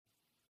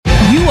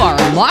You are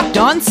Locked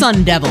On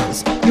Sun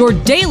Devils, your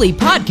daily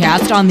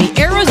podcast on the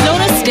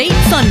Arizona State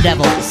Sun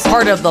Devils,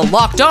 part of the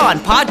Locked On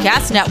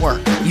Podcast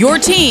Network, your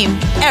team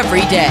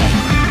every day.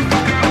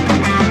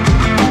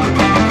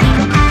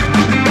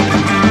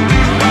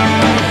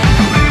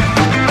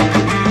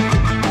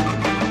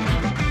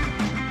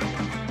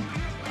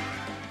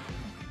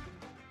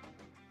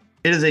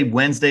 It is a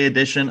Wednesday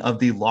edition of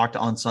the Locked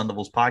On Sun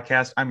Devils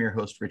podcast. I'm your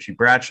host, Richie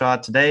Bradshaw.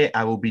 Today,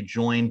 I will be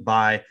joined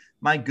by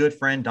my good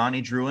friend,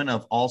 Donnie Druin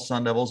of All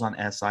Sun Devils on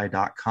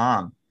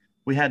SI.com.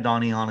 We had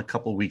Donnie on a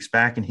couple weeks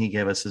back, and he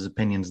gave us his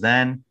opinions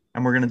then,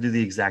 and we're going to do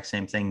the exact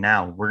same thing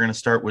now. We're going to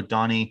start with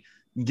Donnie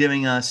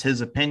giving us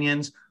his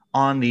opinions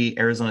on the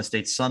Arizona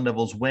State Sun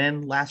Devils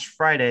win last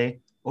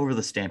Friday over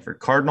the Stanford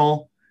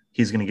Cardinal.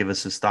 He's going to give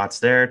us his thoughts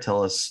there,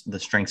 tell us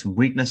the strengths and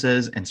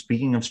weaknesses. And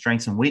speaking of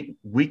strengths and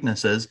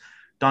weaknesses,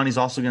 Donnie's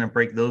also going to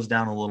break those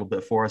down a little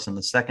bit for us in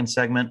the second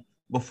segment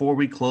before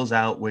we close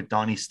out with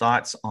Donnie's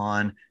thoughts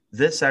on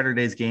this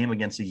Saturday's game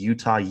against the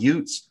Utah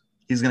Utes.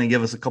 He's going to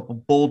give us a couple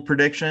bold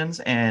predictions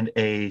and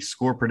a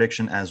score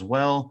prediction as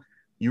well.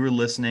 You are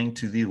listening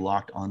to the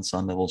Locked On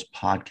Sun Devils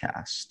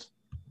podcast.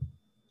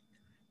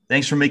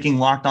 Thanks for making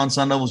Locked On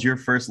Sun Devils your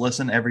first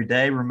listen every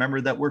day.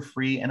 Remember that we're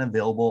free and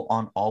available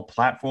on all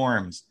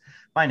platforms.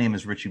 My name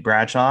is Richie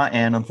Bradshaw,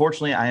 and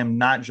unfortunately, I am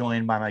not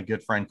joined by my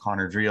good friend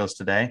Connor Drios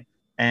today.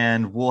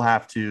 And we'll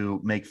have to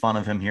make fun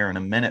of him here in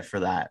a minute for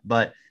that.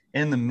 But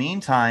in the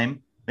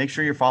meantime, make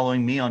sure you're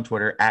following me on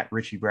Twitter at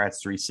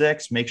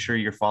RichieBrats36. Make sure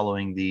you're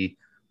following the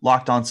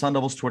Locked On Sun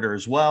Devils Twitter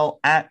as well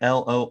at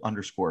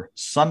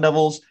LO_Sun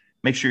Devils.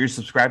 Make sure you're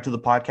subscribed to the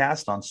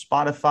podcast on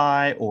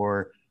Spotify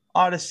or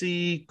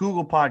Odyssey,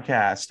 Google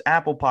Podcast,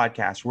 Apple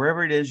Podcast,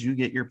 wherever it is you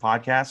get your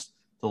podcast.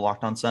 The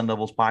Locked On Sun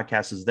Devils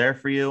podcast is there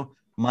for you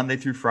Monday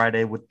through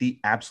Friday with the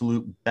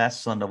absolute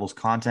best Sun Devils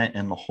content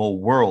in the whole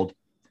world.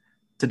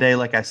 Today,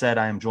 like I said,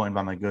 I am joined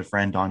by my good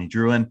friend, Donnie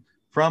Druin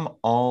from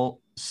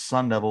All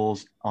Sun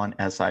Devils on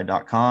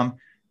SI.com.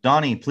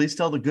 Donnie, please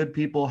tell the good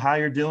people how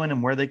you're doing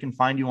and where they can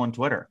find you on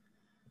Twitter.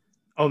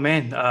 Oh,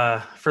 man.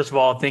 First of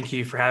all, thank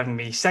you for having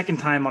me. Second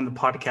time on the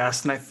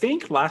podcast. And I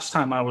think last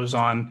time I was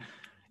on,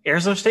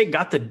 Arizona State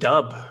got the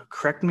dub.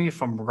 Correct me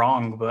if I'm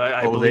wrong, but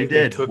I believe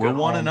they did. Took We're it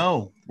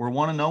 1-0. We're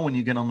 1-0 when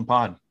you get on the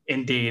pod.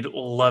 Indeed.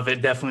 Love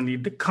it. Definitely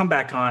need to come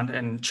back on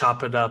and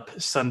chop it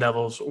up Sun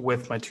Devils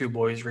with my two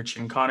boys, Richie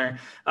and Connor.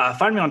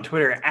 Find me on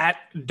Twitter at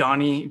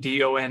Donnie,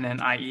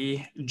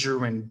 D-O-N-N-I-E,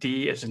 Druin,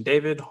 D as in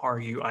David,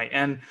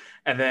 R-U-I-N.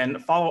 And then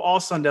follow All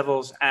Sun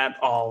Devils at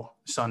All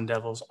Sun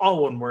Devils,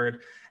 all one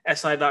word,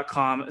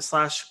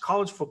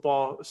 SI.com/college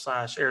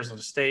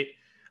football/Arizona State.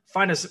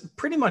 Find us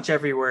pretty much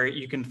everywhere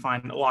you can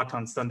find Locked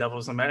On Sun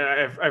Devils. I mean,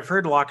 I've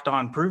heard Locked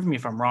On, prove me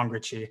if I'm wrong,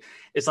 Richie.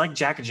 It's like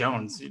Jack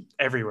Jones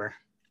everywhere.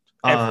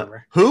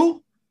 Everywhere.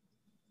 Who?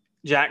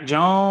 Jack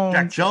Jones.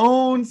 Jack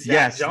Jones. Jack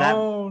Yes,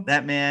 Jones.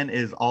 That man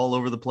is all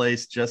over the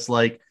place, just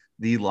like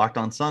the Locked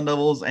On Sun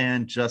Devils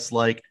and just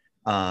like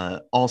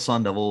All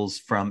Sun Devils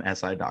from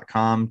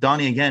SI.com.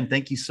 Donnie, again,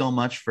 thank you so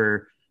much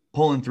for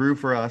pulling through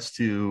for us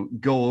to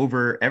go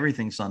over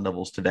everything Sun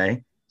Devils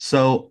today.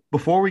 So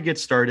before we get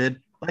started,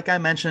 like I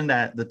mentioned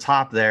at the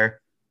top there,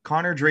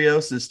 Connor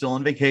Drios is still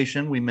on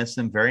vacation. We miss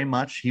him very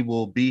much. He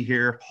will be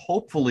here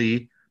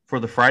hopefully for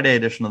the Friday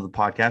edition of the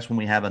podcast when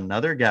we have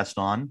another guest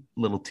on.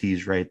 Little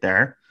tease right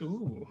there.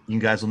 Ooh. You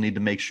guys will need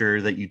to make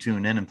sure that you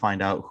tune in and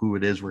find out who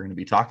it is we're going to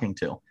be talking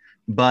to.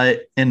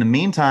 But in the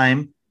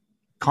meantime,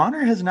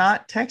 Connor has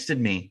not texted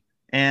me,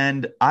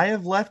 and I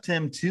have left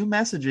him 2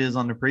 messages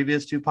on the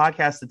previous 2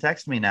 podcasts to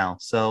text me now.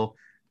 So,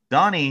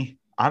 Donnie,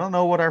 I don't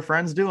know what our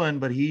friend's doing,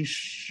 but he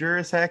sure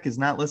as heck is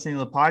not listening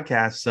to the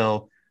podcast.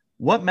 So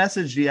what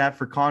message do you have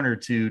for Connor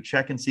to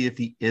check and see if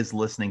he is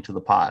listening to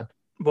the pod?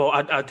 Well,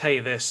 I'll tell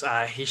you this.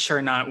 He's sure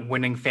not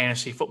winning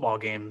fantasy football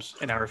games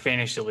in our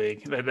fantasy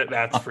league.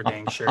 That's for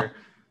dang sure.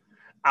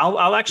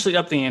 I'll actually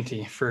up the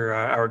ante for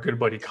our good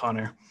buddy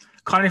Connor.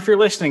 Connor, if you're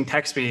listening,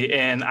 text me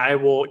and I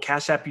will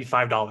cash app you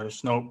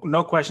 $5.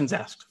 No questions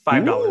asked.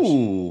 $5.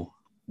 Ooh,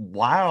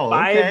 wow.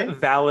 5 okay.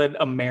 valid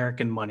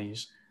American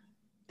monies.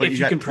 But if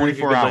you can prove you've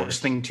 24 been hours.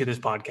 listening to this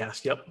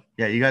podcast. Yep.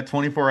 Yeah, you got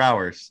 24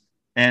 hours.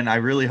 And I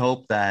really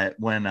hope that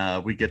when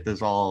we get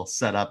this all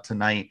set up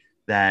tonight,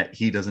 that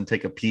he doesn't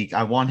take a peek.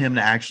 I want him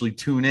to actually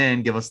tune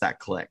in, give us that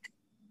click.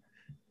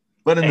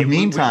 But in the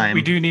meantime,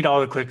 we do need all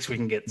the clicks we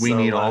can get. We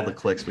need all the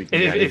clicks we can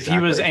get. If he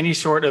was any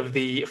sort of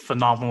the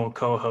phenomenal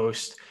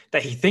co-host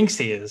that he thinks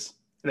he is,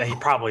 that he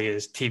probably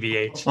is,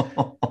 TBH,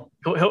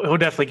 he'll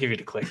definitely give you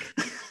the click.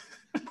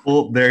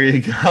 Well, there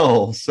you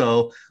go.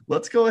 So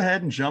let's go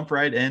ahead and jump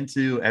right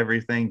into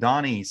everything.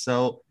 Donnie,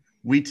 so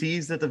we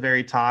teased at the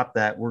very top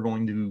that we're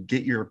going to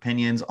get your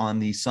opinions on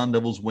the Sun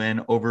Devils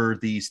win over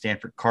the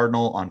Stanford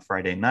Cardinal on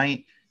Friday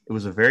night. It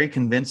was a very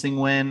convincing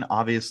win.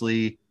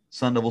 Obviously,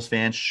 Sun Devils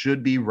fans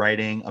should be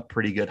riding a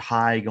pretty good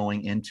high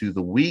going into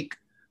the week.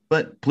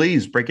 But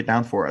please break it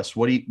down for us.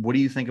 What do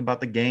you think about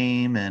the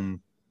game and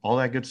all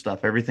that good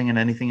stuff, everything and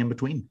anything in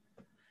between?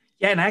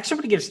 Yeah, and I actually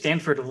want to give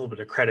Stanford a little bit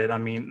of credit. I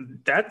mean,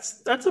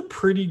 that's a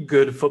pretty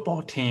good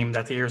football team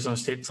that the Arizona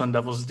State Sun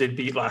Devils did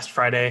beat last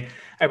Friday.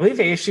 I believe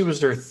ASU was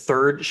their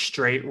third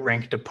straight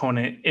ranked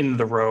opponent in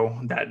the row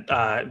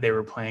that they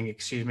were playing.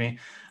 Excuse me.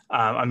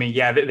 I mean,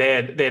 yeah,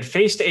 they had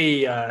faced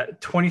a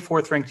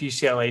 24th ranked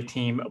UCLA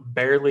team,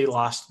 barely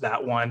lost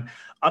that one,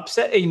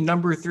 upset a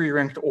number 3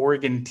 ranked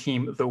Oregon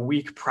team the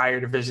week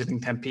prior to visiting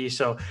Tempe.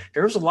 So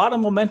there was a lot of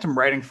momentum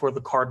riding for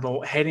the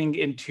Cardinal heading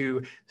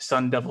into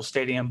Sun Devil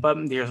Stadium, but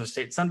the Arizona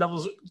State Sun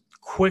Devils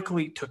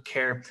quickly took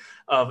care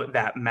of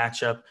that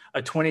matchup.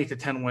 A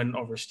 28-10 win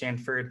over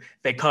Stanford.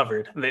 They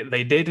covered.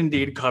 They did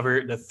indeed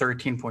cover the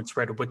 13-point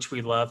spread, which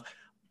we love.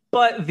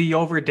 But the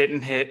over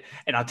didn't hit,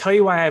 and I'll tell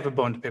you why I have a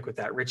bone to pick with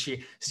that,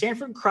 Richie.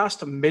 Stanford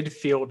crossed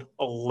midfield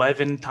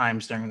 11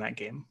 times during that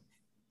game.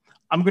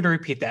 I'm going to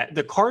repeat that.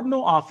 The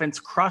Cardinal offense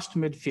crossed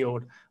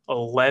midfield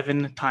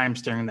 11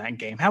 times during that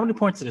game. How many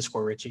points did it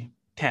score, Richie?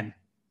 10.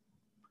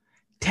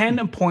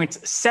 10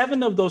 points.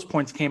 7 of those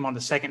points came on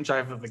the second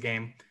drive of the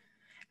game.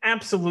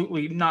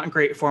 Absolutely not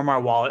great for my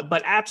wallet,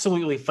 but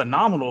absolutely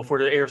phenomenal for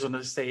the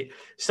Arizona State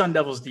Sun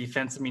Devils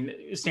defense. I mean,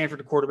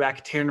 Stanford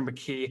quarterback Tanner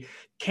McKee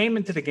came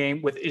into the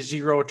game with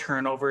 0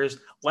 turnovers,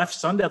 left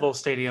Sun Devil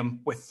Stadium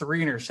with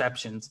 3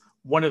 interceptions,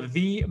 one of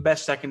the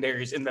best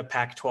secondaries in the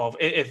Pac-12.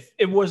 If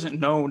it wasn't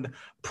known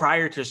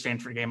prior to the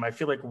Stanford game, I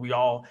feel like we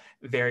all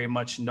very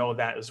much know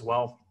that as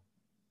well.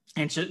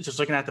 And just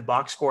looking at the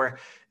box score,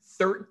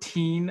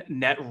 13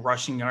 net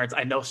rushing yards.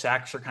 I know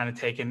sacks are kind of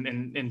taken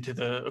into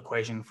the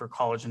equation for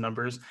college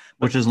numbers,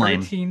 which is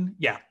 13, lame.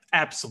 Yeah,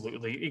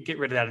 absolutely. Get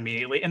rid of that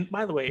immediately. And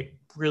by the way,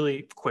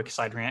 really quick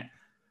side rant.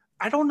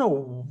 I don't know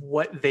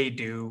what they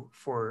do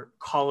for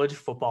college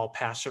football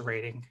passer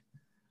rating.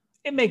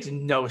 It makes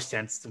no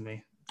sense to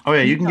me. Oh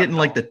yeah, you can get in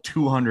like the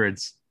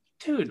 200s.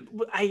 Dude,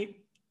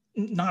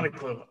 not a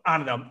clue. I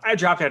don't know. I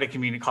dropped out of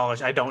community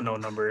college. I don't know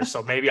numbers,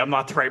 so maybe I'm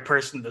not the right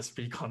person to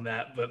speak on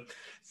that. But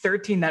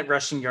 13 net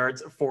rushing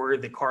yards for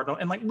the Cardinal.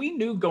 And like we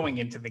knew going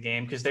into the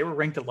game, because they were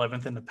ranked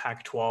 11th in the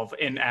Pac-12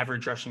 in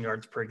average rushing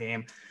yards per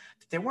game,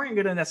 they weren't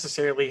going to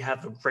necessarily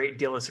have a great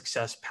deal of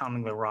success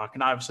pounding the rock.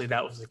 And obviously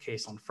that was the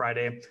case on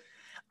Friday.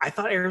 I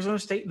thought Arizona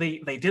State,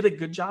 they did a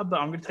good job, but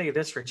I'm going to tell you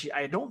this, Richie.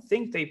 I don't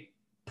think they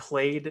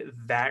played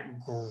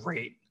that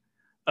great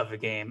of a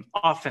game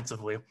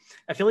offensively.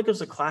 I feel like it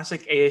was a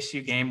classic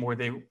ASU game where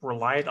they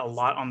relied a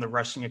lot on the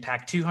rushing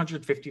attack,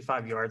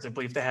 255 yards. I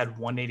believe they had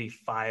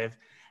 185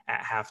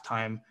 at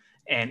halftime.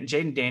 And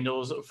Jaden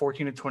Daniels,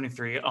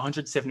 14-23,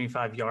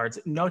 175 yards,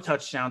 no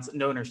touchdowns,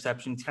 no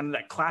interceptions, kind of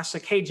that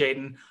classic, hey,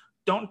 Jaden,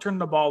 don't turn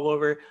the ball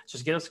over.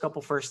 Just get us a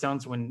couple first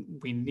downs when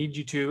we need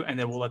you to, and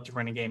then we'll let the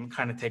running game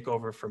kind of take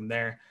over from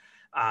there.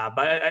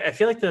 But I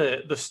feel like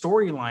the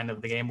storyline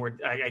of the game, where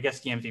I guess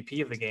the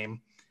MVP of the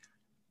game,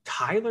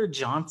 Tyler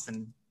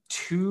Johnson,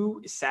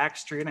 2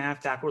 sacks, 3.5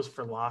 tackles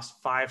for loss,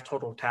 5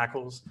 total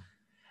tackles.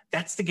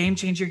 That's the game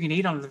changer you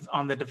need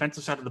on the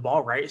defensive side of the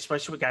ball, right?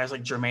 Especially with guys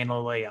like Jermaine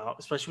Lele out,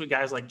 especially with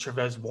guys like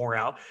Trevez Moore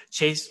out.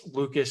 Chase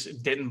Lucas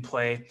didn't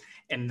play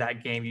in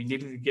that game. You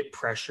needed to get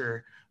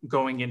pressure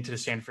going into the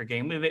Stanford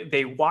game.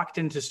 They walked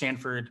into the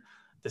Stanford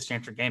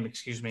game,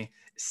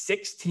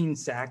 16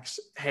 sacks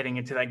heading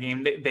into that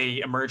game.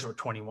 They emerged with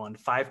 21,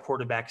 5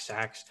 quarterback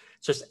sacks.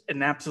 Just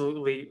an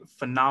absolutely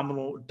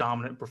phenomenal,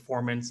 dominant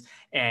performance.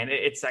 And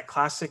it's that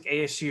classic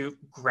ASU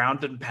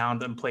ground and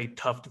pound and play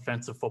tough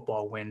defensive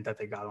football win that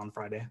they got on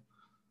Friday.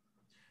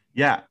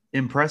 Yeah,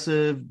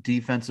 impressive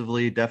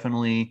defensively,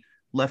 definitely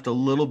left a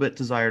little bit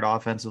desired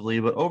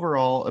offensively, but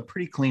overall a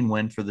pretty clean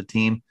win for the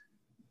team.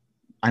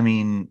 I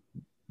mean,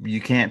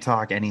 you can't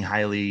talk any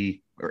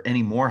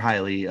more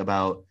highly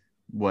about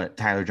what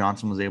Tyler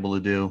Johnson was able to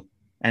do.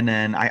 And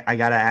then I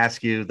got to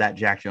ask you that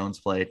Jack Jones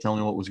play. Tell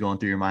me what was going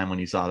through your mind when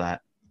you saw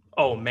that.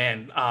 Oh,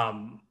 man.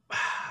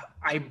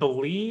 I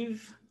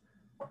believe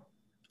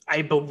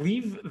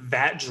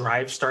that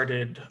drive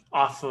started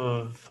off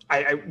of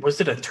was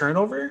it a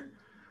turnover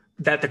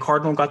that the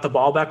Cardinal got the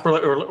ball back,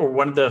 or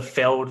one of the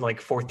failed like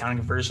 4th down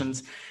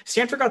conversions?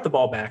 Stanford got the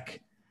ball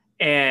back,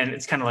 and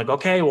it's kind of like,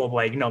 okay, well,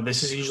 like,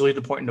 this is usually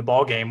the point in the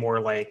ball game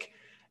where like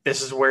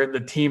this is where the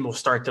team will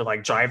start to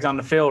like drive down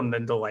the field, and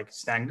then they'll like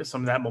snag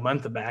some of that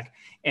momentum back.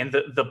 And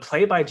the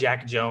play by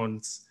Jack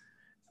Jones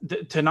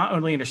to not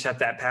only intercept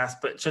that pass,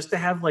 but just to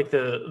have like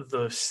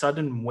the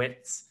sudden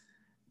wits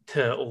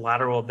to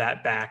lateral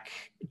that back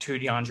to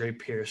DeAndre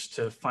Pierce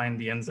to find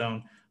the end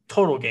zone,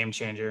 total game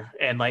changer.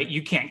 And like,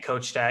 you can't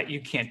coach that. You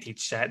can't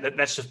teach that.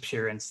 That's just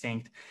pure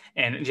instinct.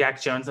 And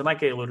Jack Jones, and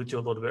like I alluded to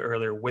a little bit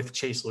earlier with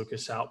Chase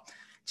Lucas out,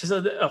 just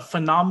a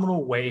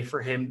phenomenal way for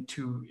him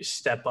to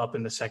step up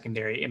in the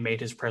secondary and made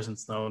his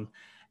presence known.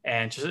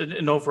 And just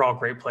an overall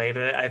great play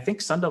that I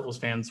think Sun Devils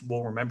fans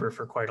will remember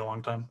for quite a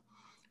long time.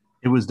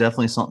 It was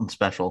definitely something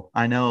special.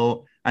 I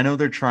know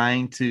they're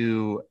trying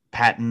to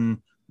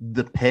patent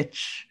the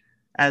pitch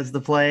as the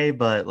play,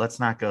 but let's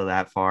not go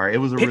that far. It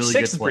was a pitch really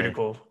six good play. Pitch 6 is pretty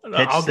cool.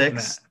 Pitch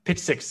 6? Pitch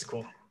 6 is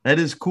cool. That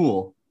is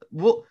cool.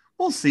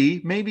 We'll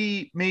see.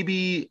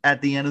 Maybe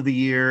at the end of the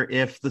year,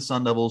 if the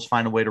Sun Devils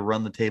find a way to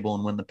run the table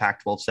and win the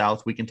Pac-12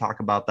 South, we can talk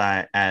about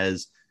that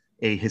as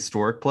a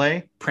historic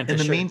play. Print In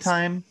the shirts.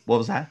 meantime, what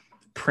was that?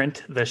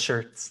 Print the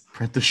shirts.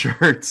 Print the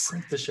shirts.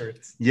 Print the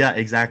shirts. Yeah,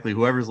 exactly.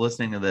 Whoever's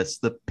listening to this,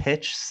 the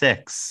pitch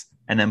 6,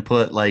 and then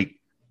put like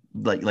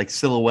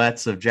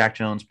silhouettes of Jack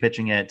Jones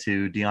pitching it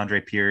to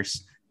DeAndre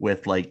Pierce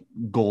with like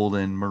gold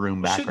and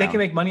maroon background. They can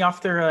make money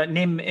off their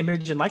name,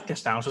 image, and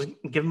likeness now. So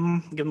give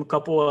them a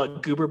couple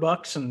of goober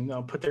bucks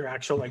and put their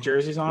actual like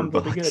jerseys on.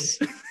 They'll be good.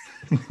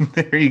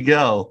 There you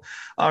go.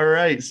 All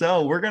right.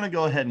 So we're going to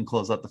go ahead and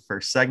close out the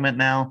first segment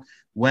now.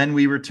 When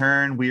we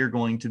return, we are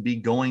going to be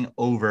going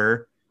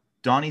over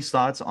Donnie's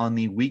thoughts on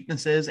the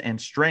weaknesses and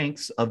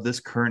strengths of this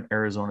current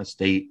Arizona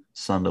State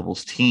Sun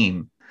Devils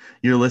team.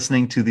 You're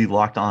listening to the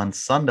Locked On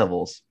Sun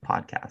Devils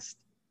podcast.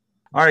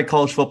 All right,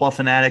 college football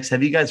fanatics,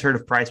 have you guys heard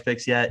of Prize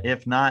Picks yet?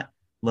 If not,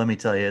 let me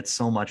tell you, it's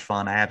so much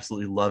fun. I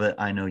absolutely love it.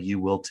 I know you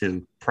will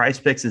too. Prize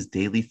Picks is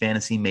daily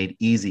fantasy made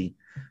easy.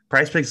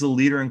 Prize Picks is a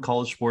leader in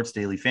college sports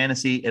daily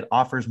fantasy. It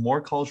offers more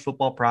college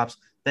football props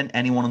than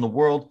anyone in the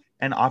world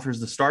and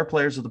offers the star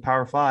players of the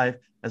Power 5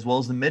 as well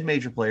as the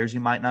mid-major players you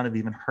might not have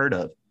even heard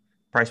of.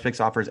 Prize Picks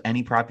offers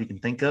any prop you can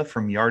think of,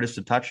 from yardage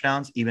to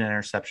touchdowns, even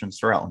interceptions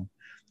throughout them.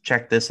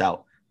 Check this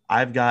out.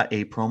 I've got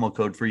a promo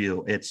code for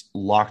you. It's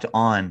Locked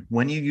On.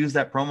 When you use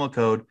that promo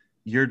code,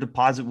 your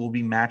deposit will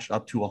be matched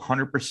up to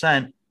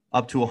 100%,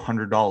 up to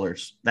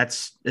 $100.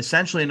 That's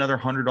essentially another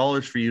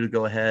 $100 for you to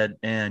go ahead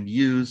and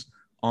use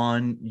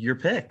on your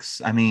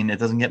picks. I mean, it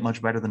doesn't get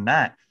much better than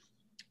that.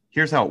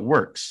 Here's how it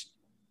works.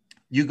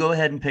 You go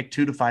ahead and pick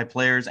 2 to 5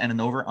 players and an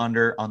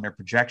over-under on their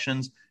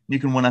projections. You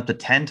can win up to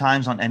 10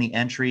 times on any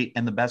entry,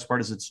 and the best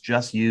part is it's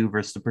just you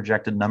versus the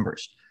projected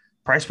numbers.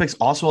 Prize Picks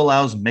also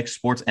allows mixed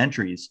sports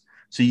entries.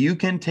 So you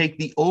can take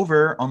the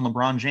over on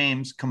LeBron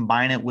James,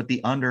 combine it with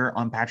the under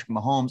on Patrick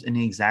Mahomes in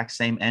the exact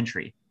same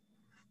entry.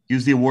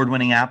 Use the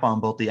award-winning app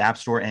on both the App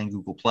Store and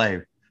Google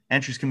Play.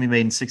 Entries can be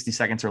made in 60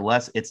 seconds or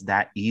less. It's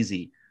that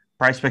easy.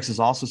 Prize Picks is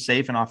also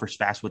safe and offers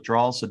fast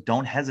withdrawals, so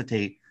don't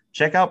hesitate.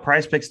 Check out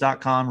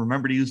prizepicks.com.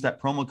 Remember to use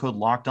that promo code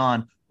Locked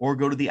On, or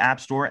go to the App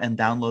Store and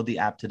download the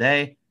app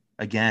today.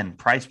 Again,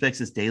 Prize Picks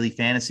is daily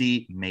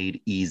fantasy made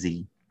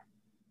easy.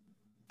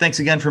 Thanks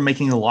again for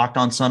making the Locked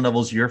On Sun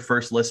Devils your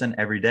first listen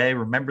every day.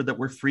 Remember that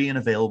we're free and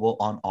available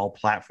on all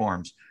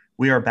platforms.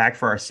 We are back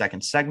for our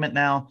second segment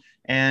now,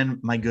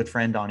 and my good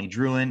friend Donnie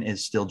Druin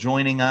is still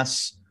joining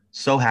us.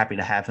 So happy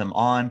to have him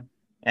on.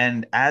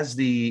 And as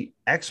the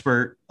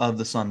expert of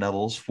the Sun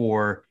Devils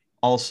for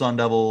all Sun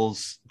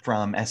Devils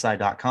from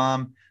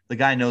SI.com, the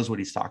guy knows what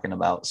he's talking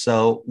about.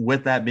 So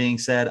with that being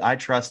said, I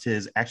trust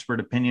his expert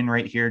opinion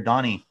right here.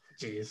 Donnie,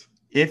 Jeez.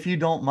 If you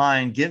don't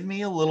mind, give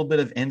me a little bit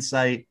of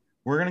insight.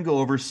 We're going to go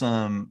over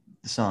some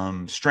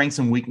strengths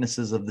and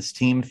weaknesses of this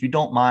team. If you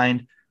don't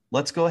mind,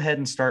 let's go ahead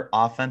and start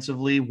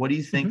offensively. What do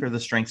you think are the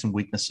strengths and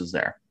weaknesses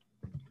there?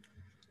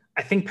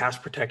 I think pass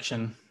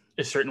protection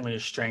is certainly a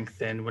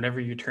strength. And whenever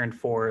you turn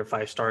 4 or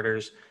 5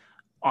 starters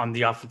on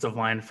the offensive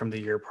line from the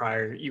year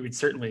prior, you would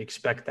certainly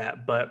expect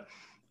that. But,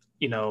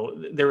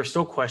 there were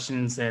still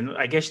questions, and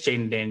I guess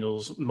Jaden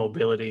Daniels'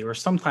 mobility, or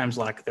sometimes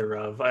lack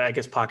thereof, I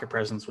guess pocket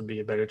presence would be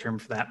a better term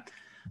for that,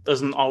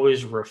 doesn't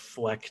always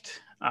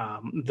reflect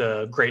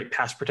the great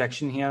pass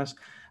protection he has.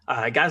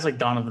 Guys like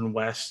Donovan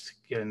West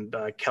and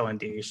Kellen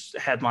Dees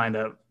headlined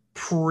a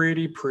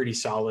pretty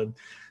solid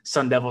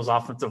Sun Devils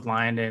offensive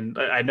line. And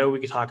I know we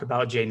could talk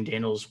about Jaden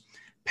Daniels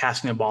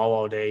passing the ball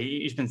all day.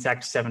 He's been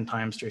sacked 7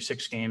 times through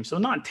 6 games. So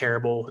not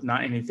terrible,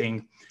 not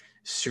anything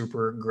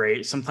super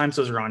great. Sometimes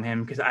those are on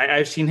him, because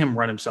I've seen him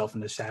run himself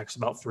into sacks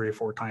about 3 or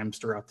 4 times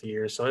throughout the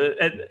year. So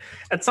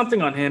it's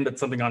something on him,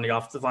 it's something on the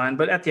offensive line.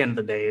 But at the end of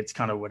the day, it's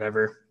kind of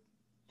whatever.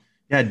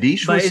 Yeah,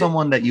 Deesh was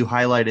someone that you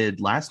highlighted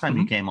last time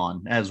you came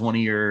on as one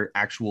of your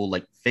actual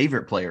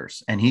favorite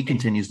players, and he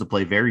continues to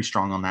play very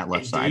strong on that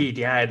left side.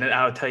 Yeah, and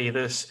I'll tell you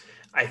this,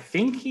 I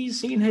think he's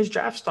seen his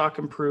draft stock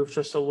improve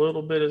just a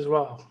little bit as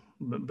well.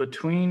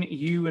 Between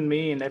you and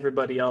me and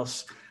everybody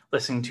else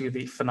listening to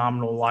the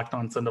phenomenal Locked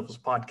On Sun Devils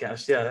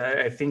podcast,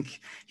 I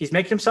think he's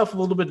making himself a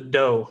little bit of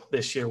dough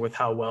this year with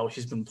how well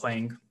he's been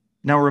playing.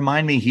 Now,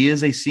 remind me, he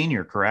is a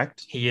senior,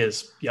 correct? He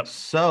is, yep.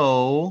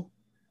 So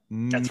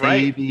That's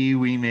maybe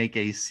we make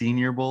a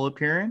Senior Bowl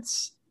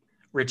appearance.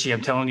 Richie,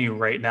 I'm telling you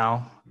right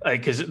now,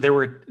 because there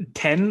were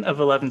 10 of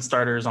 11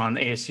 starters on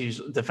ASU's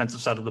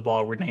defensive side of the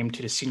ball were named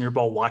to the Senior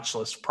Bowl watch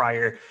list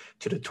prior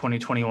to the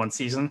 2021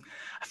 season.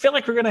 I feel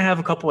like we're going to have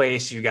a couple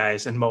ASU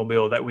guys in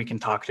Mobile that we can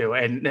talk to,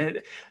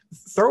 and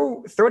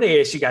throw the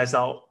ASU guys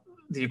out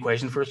the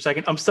equation for a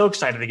second. I'm so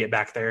excited to get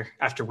back there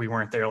after we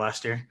weren't there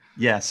last year.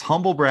 Yes,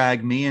 humble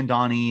brag. Me and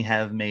Donnie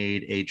have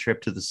made a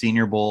trip to the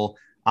Senior Bowl.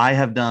 I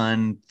have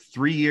done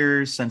 3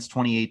 years since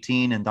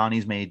 2018, and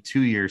Donnie's made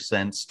 2 years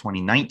since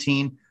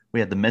 2019. We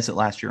had to miss it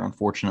last year,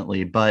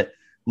 unfortunately, but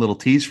little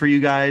tease for you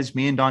guys.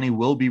 Me and Donnie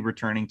will be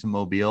returning to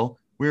Mobile.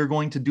 We're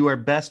going to do our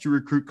best to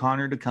recruit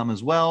Connor to come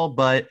as well,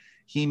 but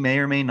he may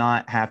or may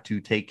not have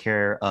to take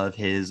care of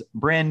his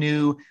brand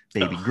new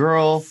baby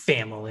girl.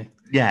 Family.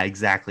 Yeah,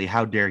 exactly.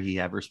 How dare he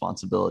have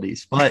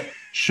responsibilities? But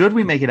should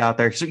we make it out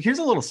there? So here's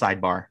a little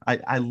sidebar.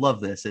 I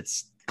love this.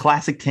 It's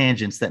classic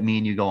tangents that me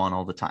and you go on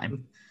all the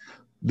time.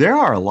 There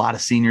are a lot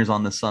of seniors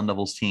on the Sun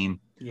Devils team.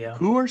 Yeah.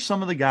 Who are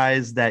some of the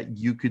guys that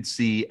you could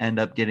see end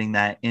up getting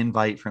that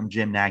invite from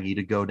Jim Nagy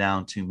to go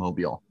down to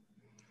Mobile?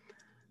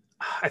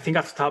 I think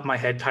off the top of my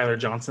head, Tyler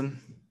Johnson.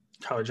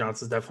 Tyler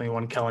Johnson is definitely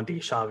one. Kellen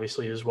Diesch,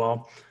 obviously, as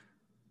well.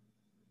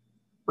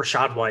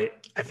 Rashad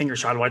White. I think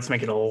Rashad White's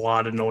making a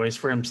lot of noise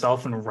for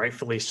himself, and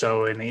rightfully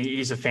so. And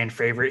he's a fan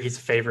favorite. He's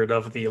a favorite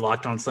of the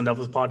Locked On Sun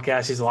Devils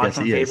podcast. He's a Locked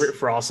On favorite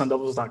for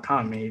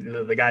allsundevils.com.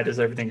 The guy does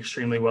everything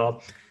extremely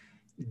well.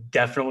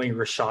 Definitely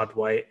Rashad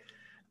White.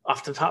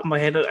 Off the top of my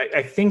head,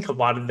 I think a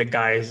lot of the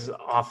guys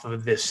off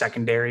of this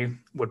secondary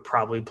would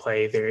probably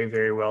play very,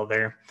 very well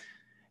there.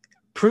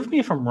 Prove me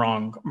if I'm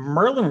wrong.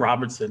 Merlin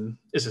Robertson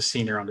is a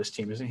senior on this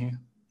team, isn't he?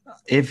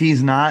 If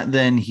he's not,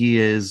 then he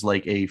is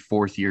like a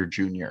fourth-year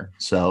junior.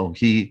 So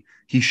he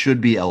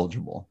should be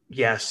eligible.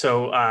 Yeah,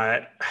 so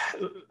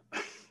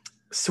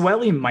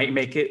Swelly might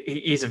make it.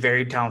 He's a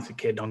very talented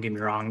kid, don't get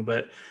me wrong,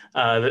 but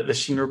the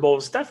Senior Bowl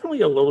is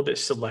definitely a little bit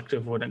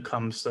selective when it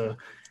comes to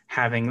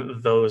having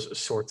those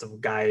sorts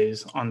of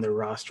guys on their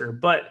roster.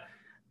 But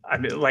I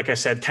mean, like I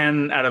said,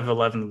 10 out of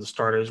 11 of the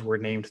starters were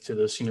named to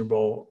the Senior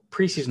Bowl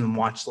preseason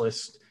watch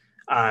list.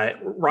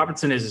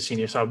 Robinson is a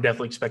senior, so I would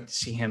definitely expect to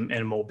see him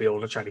in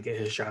Mobile to try to get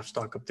his draft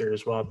stock up there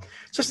as well.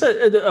 Just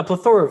a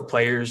plethora of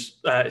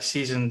players,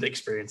 seasoned,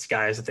 experienced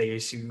guys that the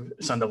ASU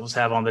Sun Devils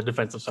have on the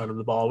defensive side of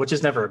the ball, which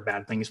is never a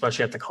bad thing,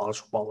 especially at the college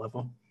football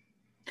level.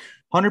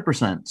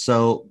 100%.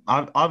 So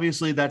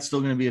obviously that's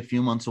still going to be a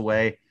few months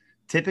away.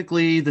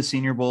 Typically, the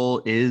Senior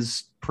Bowl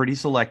is pretty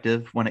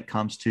selective when it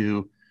comes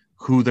to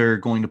who they're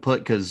going to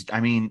put, because,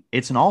 I mean,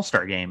 it's an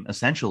all-star game,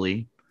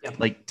 essentially. Yep.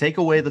 Like, take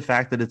away the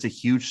fact that it's a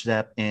huge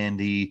step in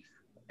the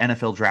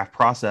NFL draft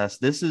process.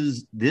 This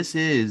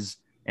is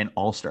an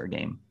all-star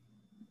game.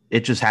 It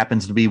just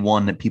happens to be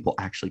one that people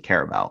actually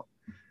care about.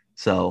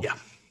 So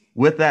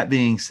with that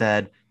being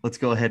said, let's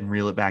go ahead and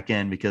reel it back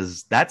in,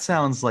 because that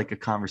sounds like a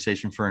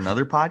conversation for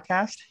another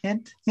podcast.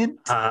 Hint.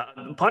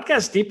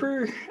 Podcast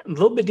deeper, a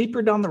little bit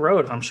deeper down the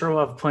road. I'm sure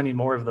we'll have plenty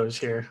more of those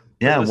here.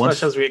 Yeah.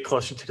 Especially as we get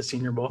closer to the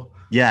Senior Bowl.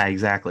 Yeah,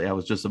 exactly. I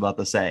was just about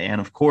to say.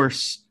 And of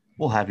course,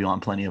 we'll have you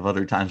on plenty of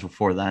other times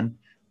before then.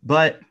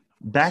 But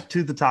back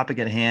to the topic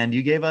at hand,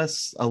 you gave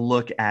us a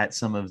look at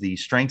some of the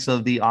strengths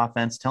of the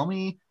offense. Tell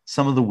me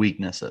some of the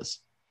weaknesses.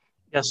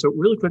 Yeah, so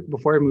really quick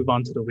before I move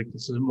on to the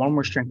weaknesses, one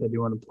more strength I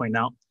do want to point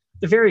out.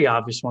 The very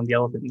obvious one, the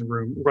elephant in the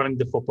room, running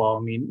the football.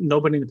 I mean,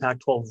 nobody in the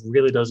Pac-12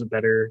 really does it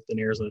better than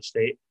Arizona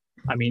State.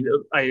 I mean,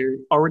 I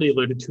already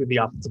alluded to the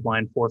offensive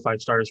line, 4 or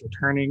 5 stars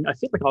returning. I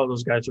feel like all of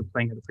those guys are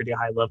playing at a pretty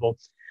high level.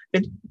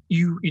 And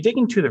you dig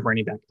into the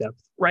running back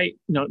depth, right?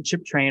 You know,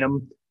 Chip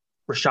Trayanum,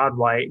 Rashad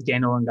White,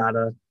 Daniel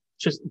Ngata,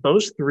 just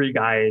those 3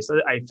 guys.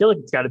 I feel like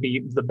it's got to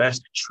be the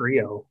best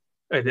trio.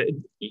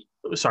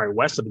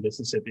 West of the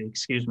Mississippi,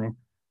 excuse me.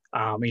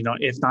 You know,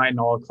 if not in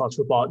all of college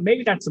football,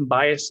 maybe got some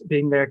bias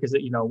being there because,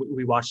 you know,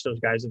 we watch those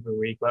guys every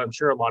week, but I'm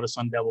sure a lot of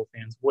Sun Devil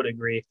fans would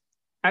agree.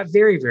 At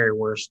very, very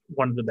worst,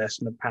 one of the best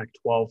in the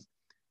Pac-12.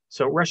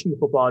 So rushing the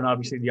football and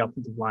obviously the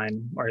offensive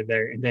line are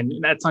there. And then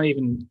that's not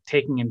even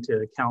taking into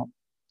account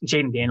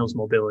Jaden Daniels'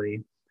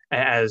 mobility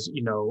as,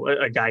 you know,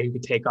 a guy who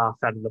could take off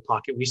out of the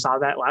pocket. We saw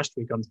that last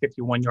week on the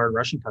 51-yard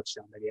rushing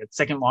touchdown that he had,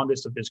 second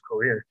longest of his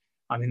career.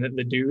 I mean,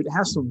 the dude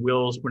has some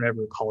wheels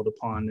whenever called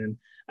upon. And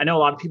I know a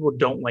lot of people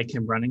don't like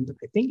him running, but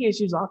I think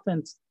ASU's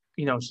offense,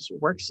 you know, just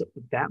works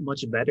that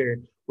much better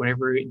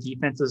whenever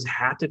defenses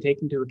have to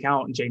take into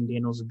account Jaden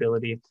Daniels'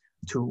 ability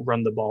to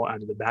run the ball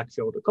out of the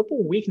backfield. A couple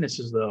of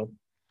weaknesses, though.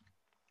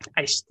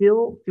 I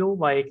still feel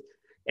like,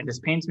 and this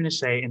pains me to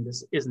say, and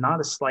this is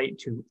not a slight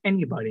to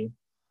anybody,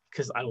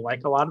 because I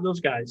like a lot of those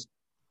guys,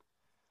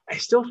 I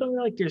still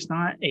feel like there's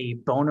not a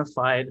bona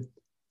fide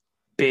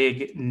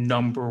big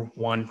number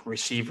 1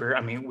 receiver.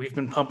 I mean, we've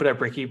been pumping up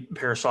Ricky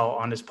Pearsall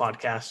on this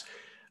podcast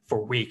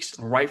for weeks,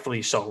 and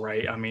rightfully so,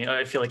 right? I mean,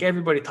 I feel like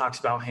everybody talks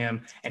about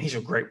him, and he's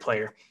a great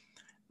player.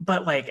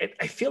 But, like,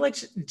 I feel like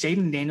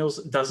Jaden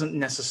Daniels doesn't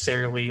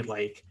necessarily,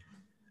 like,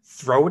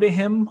 throw to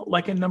him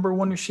like a number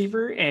 1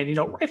 receiver. And, you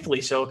know, rightfully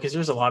so, because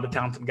there's a lot of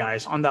talented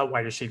guys on that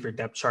wide receiver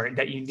depth chart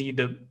that you need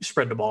to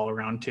spread the ball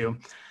around to.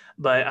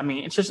 But, I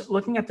mean, it's just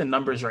looking at the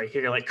numbers right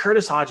here, like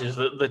Curtis Hodges,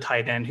 the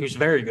tight end, who's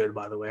very good,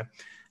 by the way.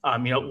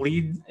 You know,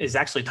 lead is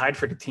actually tied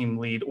for the team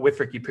lead with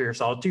Ricky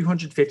Pearsall,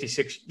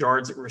 256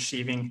 yards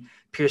receiving,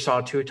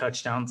 Pearsall 2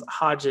 touchdowns.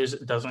 Hodges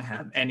doesn't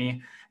have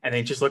any. And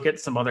then just look at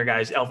some other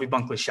guys. Elvie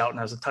Bunkley-Shelton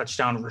has a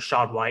touchdown,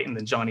 Rashad White, and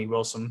then Johnny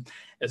Wilson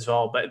as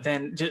well. But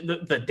then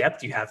the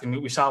depth you have. I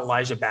mean, we saw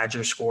Elijah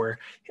Badger score,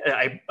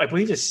 I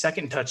believe, his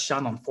second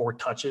touchdown on 4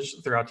 touches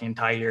throughout the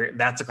entire year.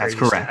 That's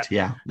correct. Stat.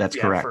 Yeah, that's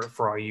correct.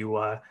 For all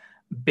you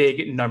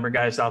big number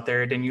guys out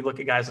there. Then you look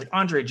at guys like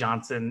Andre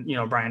Johnson, you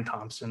know, Brian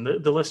Thompson,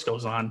 the list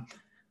goes on.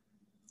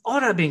 All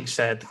that being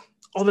said,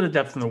 all the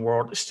depth in the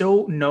world,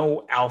 still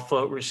no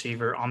alpha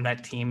receiver on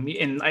that team.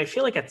 And I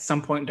feel like at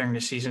some point during the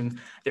season,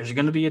 there's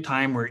going to be a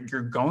time where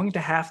you're going to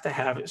have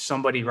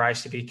somebody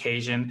rise to the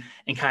occasion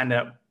and kind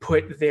of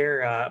put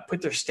their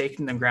stake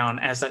in the ground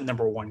as that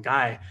number 1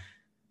 guy.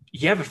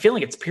 you have a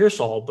feeling it's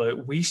Pearsall,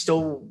 but we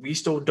still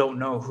don't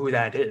know who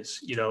that is.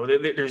 You know,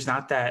 there's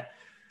not that.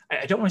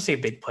 I don't want to say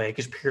big play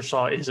because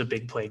Pearsall is a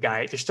big play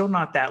guy. There's still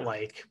not that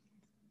like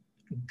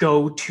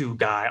go-to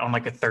guy on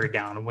like a third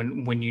down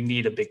when you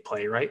need a big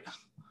play, right?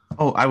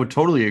 Oh, I would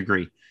totally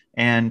agree.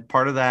 And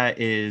part of that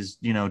is,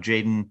 you know,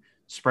 Jaden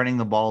spreading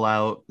the ball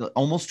out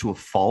almost to a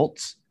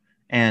fault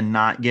and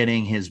not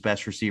getting his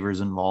best receivers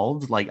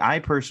involved. Like, I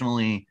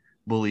personally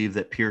believe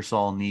that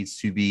Pearsall needs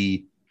to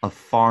be a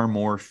far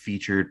more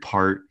featured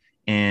part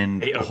in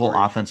the whole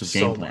offensive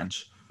game plan.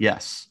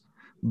 Yes.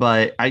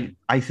 But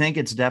I think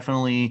it's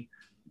definitely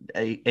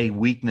a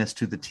weakness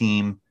to the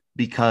team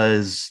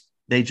because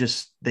they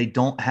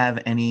don't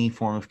have any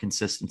form of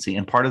consistency.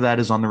 And part of that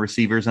is on the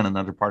receivers, and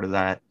another part of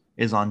that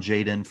is on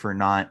Jaden for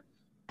not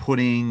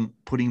putting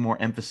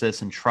more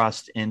emphasis and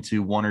trust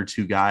into one or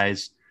two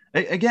guys.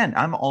 Again,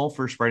 I'm all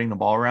for spreading the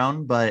ball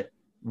around, but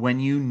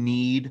when you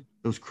need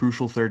those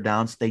crucial third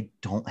downs, they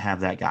don't have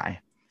that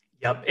guy.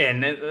 Yep,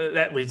 and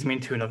that leads me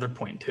to another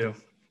point too.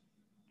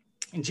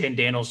 And Jayden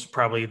Daniels is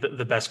probably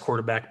the best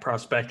quarterback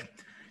prospect.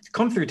 He's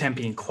come through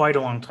Tempe in quite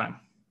a long time.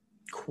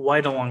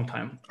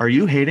 Are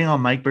you hating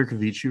on Mike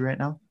Bercovici right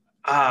now?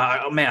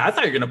 Man, I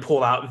thought you were going to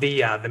pull out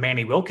the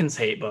Manny Wilkins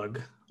hate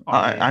bug.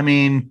 I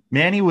mean,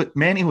 Manny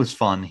was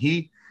fun.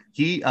 Manny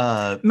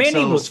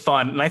was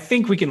fun, and I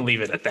think we can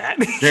leave it at that.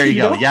 There you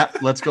go.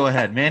 Yep, let's go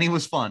ahead. Manny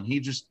was fun.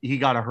 He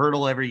got a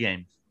hurdle every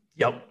game.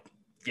 Yep.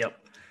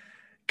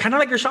 Kind of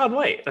like Rachaad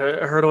White,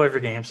 a hurdle every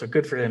game. So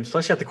good for him,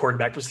 especially at the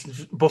quarterback.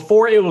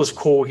 Before it was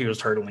cool, he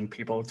was hurdling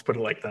people. Let's put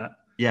it like that.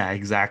 Yeah,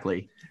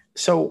 exactly.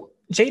 So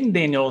Jayden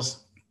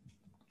Daniels,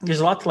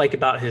 there's a lot to like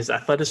about his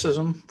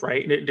athleticism,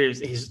 right?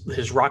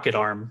 His rocket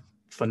arm,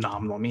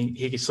 phenomenal. I mean,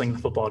 he can sling the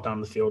football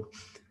down the field.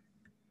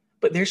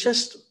 But there's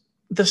just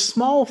the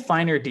small,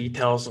 finer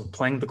details of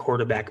playing the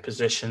quarterback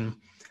position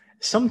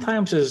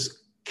sometimes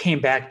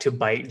came back to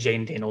bite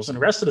Jayden Daniels and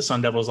the rest of the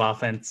Sun Devils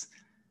offense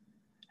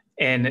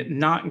in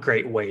not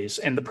great ways.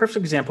 And the perfect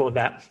example of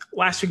that,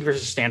 last week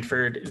versus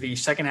Stanford, the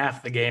second half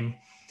of the game,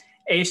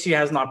 ASU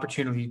has an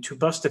opportunity to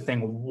bust a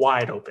game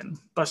wide open.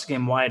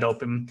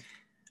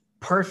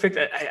 Perfect.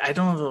 I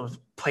don't know if it was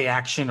play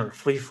action or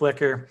flea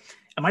flicker.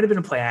 It might have been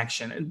a play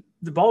action.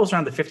 The ball was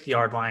around the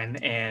 50-yard line,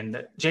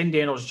 and Jayden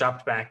Daniels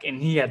dropped back,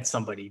 and he had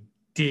somebody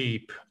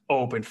deep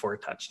open for a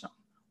touchdown.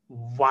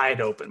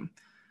 Wide open.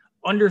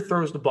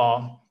 Underthrows the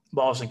ball.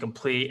 Ball's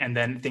incomplete, and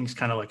then things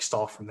kind of like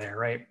stall from there,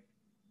 right?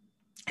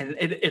 And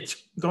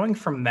it's going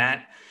from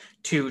that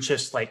to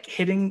just like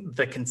hitting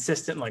the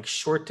consistent like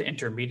short to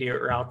intermediate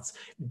routes,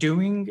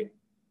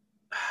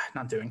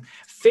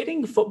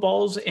 fitting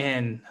footballs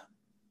in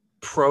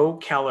pro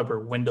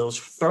caliber windows,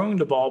 throwing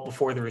the ball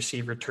before the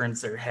receiver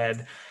turns their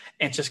head,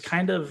 and just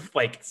kind of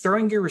like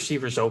throwing your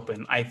receivers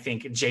open. I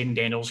think Jayden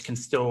Daniels can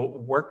still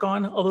work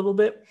on a little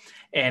bit.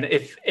 And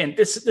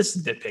this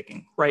is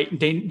nitpicking, right?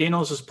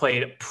 Daniels has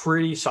played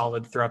pretty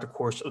solid throughout the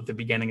course of the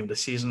beginning of the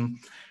season.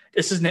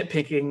 This is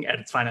nitpicking at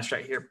its finest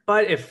right here.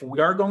 But if we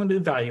are going to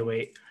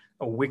evaluate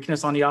a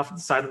weakness on the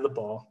offensive side of the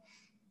ball,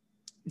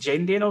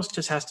 Jayden Daniels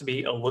just has to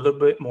be a little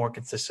bit more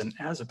consistent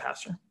as a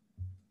passer.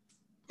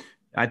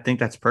 I think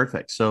that's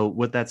perfect. So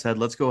with that said,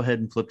 let's go ahead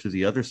and flip to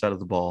the other side of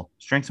the ball.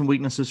 Strengths and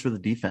weaknesses for the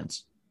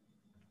defense.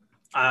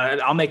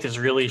 I'll make this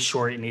really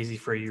short and easy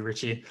for you,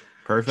 Richie.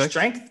 Perfect.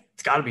 Strength,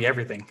 it's got to be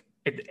everything.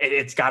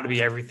 It's got to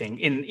be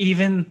everything. And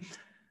even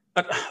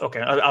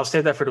okay, I'll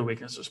save that for the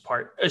weaknesses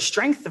part. A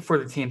strength for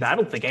the team that I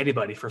don't think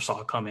anybody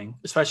foresaw coming,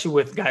 especially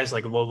with guys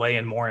like Lole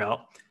and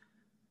Morel.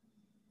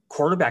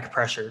 Quarterback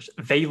pressures.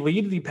 They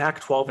lead the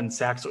Pac-12 in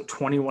sacks, so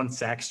 21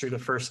 sacks through the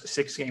first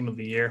 6 games of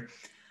the year.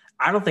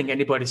 I don't think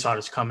anybody saw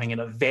this coming.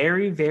 And a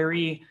very,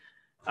 very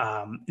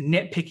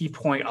nitpicky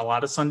point a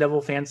lot of Sun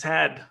Devil fans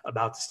had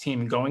about this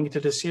team going into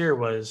this year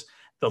was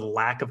the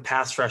lack of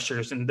pass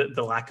rushers and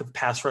the lack of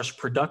pass rush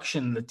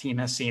production the team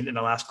has seen in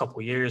the last couple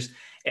of years.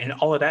 And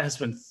all of that has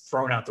been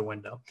thrown out the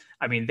window.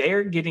 I mean,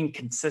 they're getting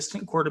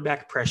consistent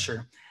quarterback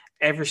pressure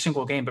every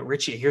single game. But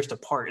Richie, here's the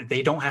part.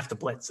 They don't have to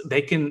blitz.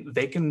 They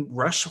can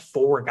rush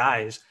 4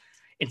 guys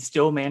and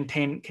still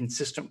maintain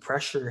consistent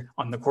pressure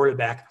on the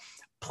quarterback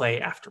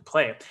play after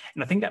play.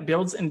 And I think that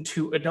builds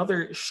into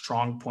another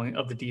strong point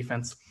of the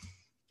defense.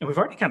 And we've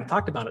already kind of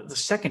talked about it, the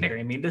secondary.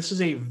 I mean, this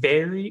is a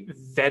very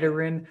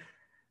veteran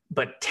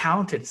but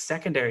talented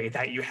secondary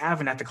that you have.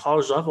 And at the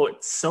college level,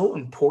 it's so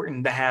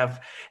important to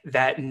have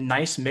that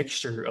nice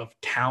mixture of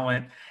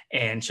talent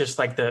and just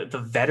like the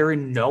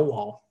veteran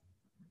know-all,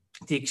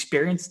 the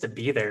experience to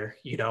be there,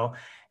 you know.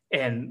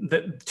 And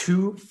the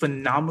 2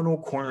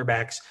 phenomenal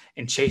cornerbacks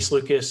in Chase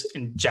Lucas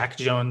and Jack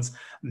Jones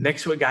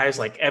mixed with guys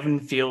like Evan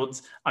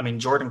Fields. I mean,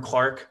 Jordan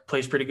Clark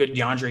plays pretty good.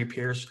 DeAndre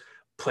Pierce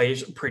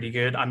plays pretty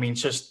good. I mean,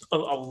 just a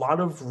lot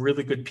of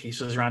really good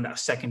pieces around that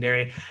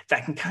secondary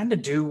that can kind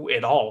of do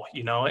it all,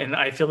 you know. And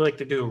I feel like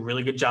they do a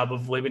really good job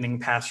of limiting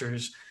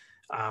passers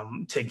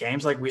to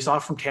games like we saw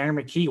from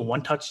Tanner McKee.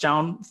 1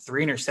 touchdown,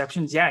 3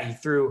 interceptions. Yeah, he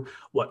threw,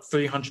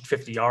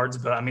 350 yards.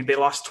 But, I mean, they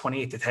lost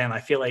 28-10. I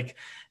feel like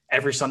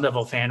every Sun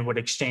Devil fan would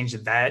exchange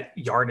that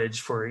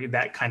yardage for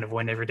that kind of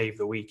win every day of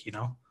the week, you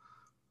know?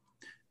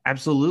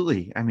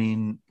 Absolutely. I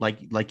mean,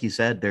 like you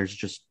said, there's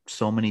just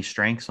so many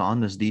strengths on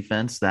this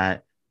defense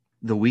that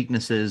the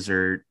weaknesses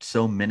are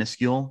so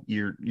minuscule.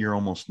 You're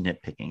almost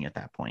nitpicking at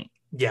that point.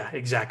 Yeah,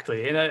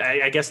 exactly. And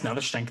I guess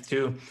another strength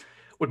too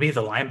would be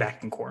the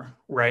linebacking core,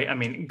 right? I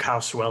mean, Kyle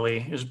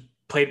Swelly has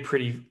played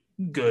pretty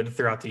good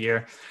throughout the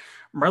year.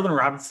 Marlon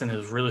Robinson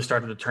has really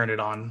started to turn it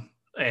on.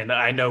 And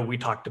I know we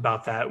talked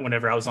about that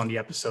whenever I was on the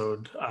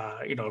episode,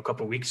 a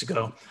couple of weeks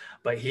ago,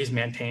 but he's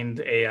maintained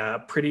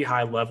a pretty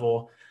high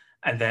level.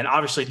 And then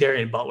obviously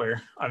Darian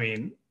Butler. I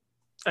mean,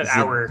 Darian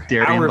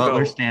our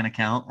Butler vote, Stan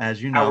account,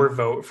 as you our know.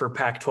 vote for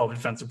Pac-12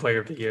 Defensive Player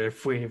of the Year,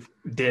 if we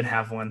did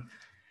have one.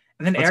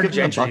 And then Let's Eric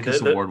give him the Gentry,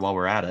 Buckus Award while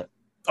we're at it.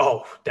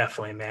 oh,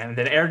 definitely, man. And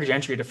then Eric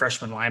Gentry, the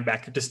freshman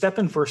linebacker, to step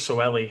in for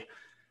Soeli,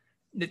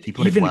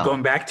 even well.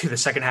 going back to the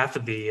second half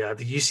of the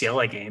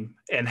UCLA game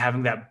and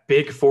having that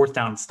big fourth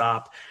down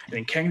stop and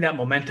then carrying that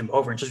momentum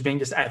over and just being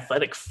this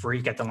athletic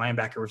freak at the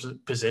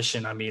linebacker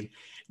position. I mean,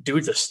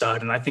 dude's a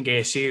stud, and I think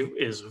ASU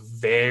is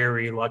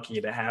very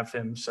lucky to have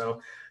him.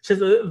 So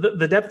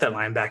the depth at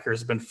linebacker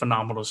has been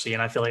phenomenal to see,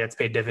 and I feel like it's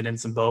paid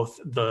dividends in both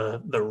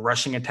the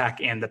rushing attack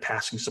and the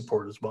passing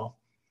support as well.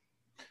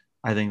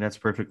 I think that's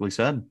perfectly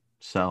said.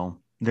 So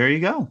there you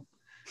go.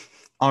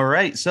 All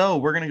right. So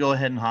we're going to go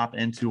ahead and hop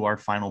into our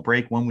final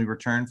break. When we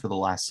return for the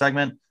last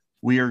segment,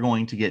 we are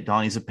going to get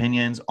Donnie's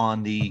opinions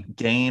on the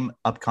game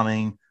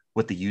upcoming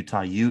with the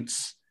Utah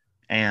Utes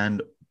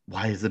and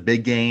why is the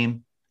big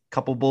game,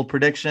 couple bold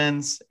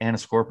predictions, and a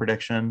score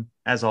prediction.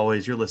 As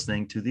always, you're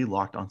listening to the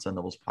Locked on Sun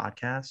Devils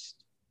podcast.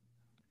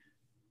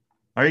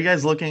 Are you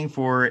guys looking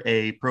for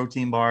a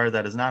protein bar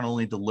that is not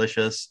only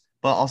delicious,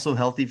 but also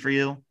healthy for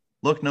you?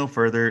 Look no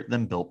further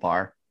than Built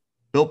Bar.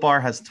 Built Bar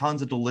has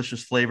tons of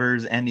delicious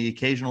flavors and the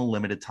occasional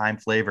limited time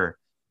flavor.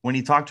 When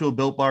you talk to a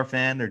Built Bar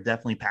fan, they're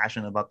definitely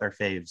passionate about their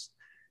faves.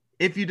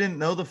 If you didn't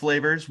know the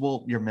flavors,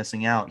 well, you're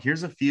missing out.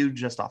 Here's a few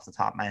just off the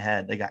top of my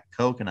head. They got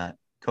coconut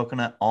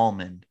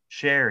almond,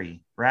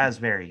 cherry,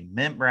 raspberry,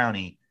 mint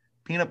brownie,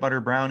 peanut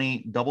butter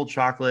brownie, double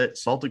chocolate,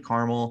 salted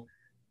caramel,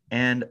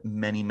 and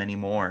many, many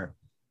more.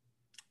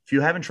 If you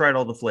haven't tried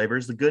all the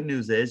flavors, the good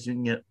news is you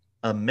can get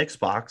a mix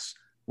box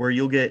where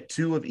you'll get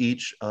 2 of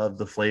each of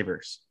the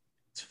flavors.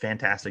 It's a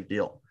fantastic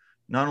deal.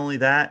 Not only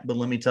that, but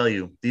let me tell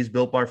you, these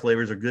Built Bar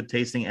flavors are good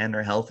tasting and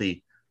they're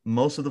healthy.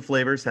 Most of the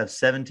flavors have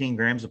 17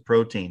 grams of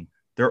protein.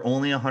 They're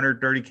only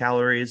 130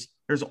 calories.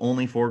 There's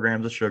only 4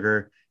 grams of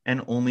sugar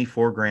and only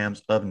 4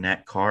 grams of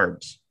net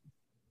carbs.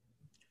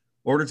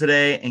 Order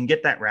today and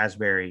get that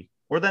raspberry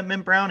or that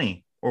mint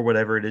brownie or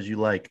whatever it is you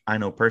like. I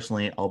know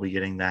personally I'll be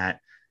getting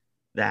that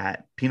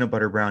peanut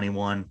butter brownie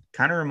one.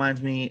 Kind of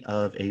reminds me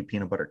of a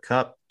peanut butter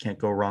cup. Can't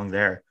go wrong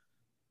there.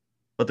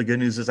 But the good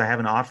news is I have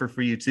an offer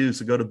for you too.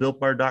 So go to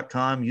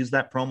builtbar.com, use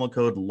that promo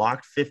code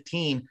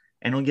LOCKED15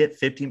 and you'll get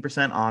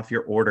 15% off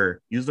your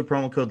order. Use the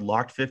promo code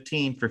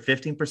LOCKED15 for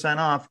 15%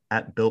 off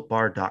at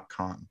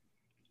builtbar.com.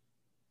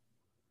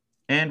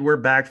 And we're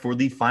back for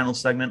the final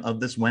segment of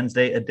this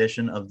Wednesday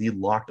edition of the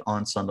Locked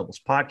on Sun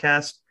Devils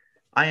podcast.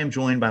 I am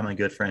joined by my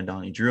good friend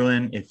Donnie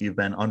Druin. If you've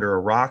been under a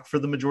rock for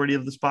the majority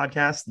of this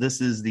podcast,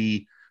 this is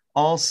the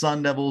all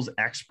Sun Devils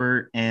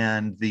expert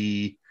and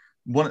the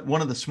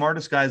one of the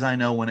smartest guys I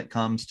know when it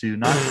comes to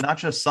not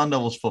just Sun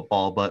Devils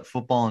football, but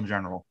football in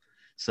general.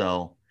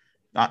 So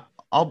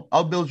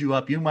I'll build you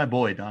up. You my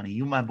boy, Donnie.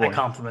 You my boy. My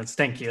compliments.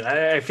 Thank you.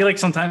 I feel like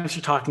sometimes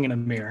you're talking in a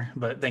mirror,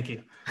 but thank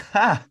you.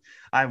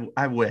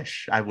 I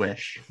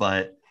wish,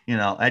 but you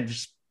know,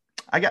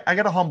 I got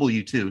to humble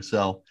you too.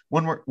 So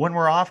when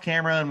we're off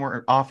camera and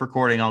we're off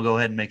recording, I'll go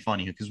ahead and make fun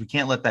of you because we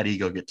can't let that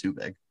ego get too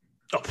big.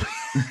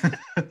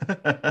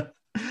 Oh.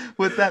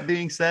 With that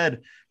being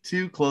said,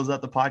 to close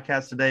out the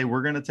podcast today,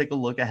 we're going to take a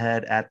look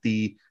ahead at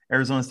the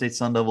Arizona State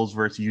Sun Devils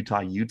versus Utah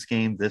Utes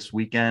game this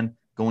weekend,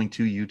 going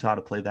to Utah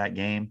to play that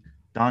game.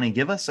 Donnie,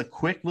 give us a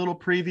quick little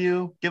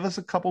preview, give us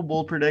a couple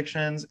bold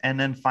predictions, and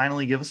then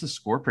finally give us a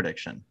score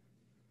prediction.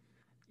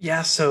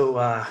 Yeah,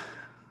 so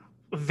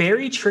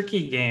very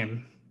tricky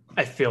game,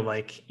 I feel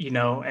like,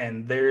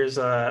 and there's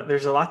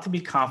a lot to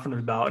be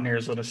confident about in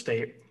Arizona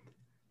State.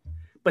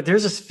 But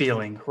there's this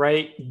feeling,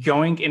 right?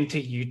 Going into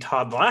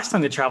Utah, the last time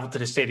they traveled to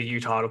the state of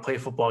Utah to play a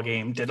football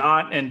game did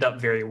not end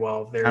up very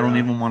well. I don't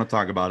even want to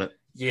talk about it.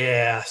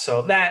 Yeah,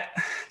 so that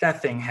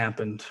thing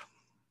happened.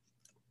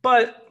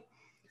 But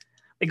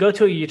they go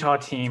to a Utah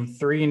team,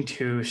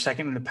 3-2,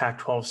 second in the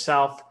Pac-12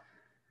 South.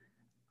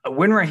 A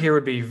win right here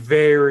would be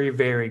very,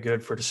 very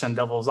good for the Sun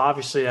Devils.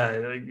 Obviously,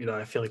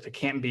 I feel like they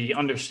can't be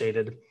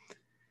understated.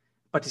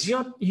 But this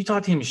Utah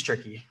team is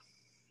tricky.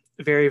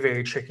 Very,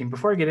 very tricky.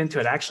 Before I get into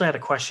it, I actually had a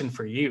question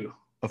for you.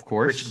 Of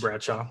course. Richard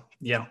Bradshaw.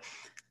 Yeah.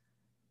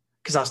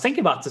 Because I was thinking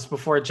about this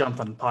before I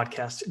jumped on the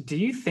podcast. Do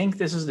you think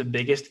this is the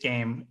biggest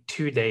game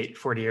to date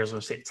for the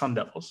Arizona State Sun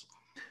Devils?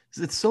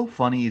 It's so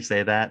funny you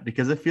say that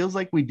because it feels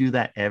like we do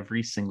that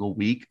every single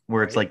week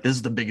where it's like, this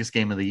is the biggest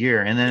game of the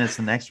year. And then it's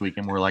the next week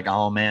and we're like,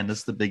 oh man, this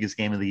is the biggest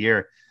game of the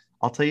year.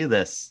 I'll tell you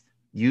this,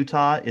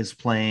 Utah is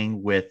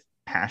playing with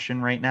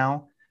passion right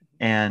now.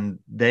 And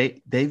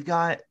they've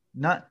got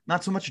not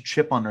so much a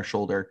chip on their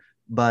shoulder,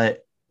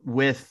 but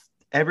with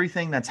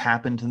everything that's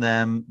happened to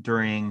them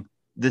during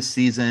this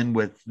season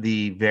with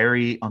the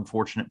very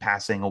unfortunate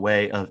passing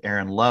away of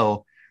Aaron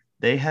Lowe,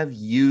 they have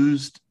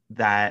used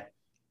that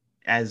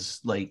as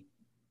like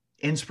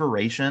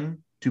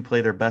inspiration to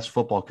play their best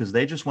football, because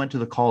they just went to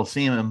the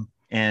Coliseum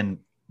and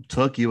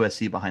took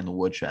USC behind the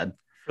woodshed.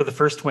 For the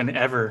first win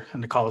ever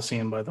in the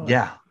Coliseum, by the way.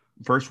 Yeah,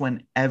 first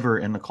win ever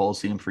in the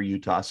Coliseum for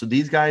Utah. So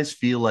these guys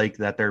feel like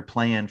that they're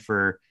playing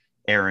for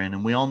Aaron,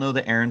 and we all know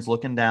that Aaron's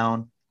looking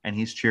down and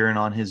he's cheering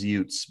on his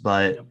Utes,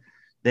 but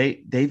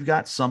they've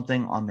got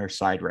something on their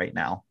side right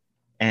now.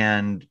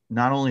 And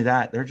not only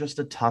that, they're just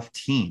a tough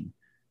team.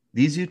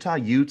 These Utah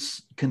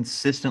Utes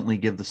consistently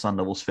give the Sun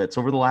Devils fits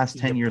over the last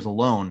 10 years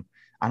alone.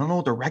 I don't know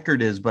what the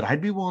record is, but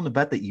I'd be willing to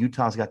bet that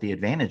Utah's got the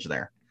advantage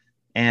there.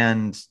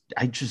 And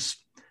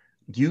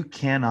you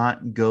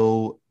cannot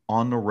go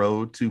on the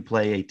road to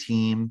play a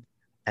team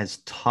as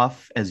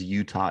tough as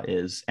Utah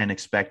is and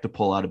expect to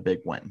pull out a big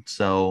win.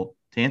 So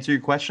to answer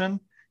your question,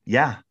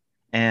 yeah.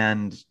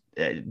 And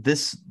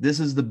this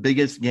is the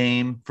biggest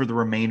game for the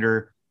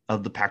remainder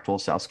of the Pac-12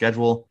 South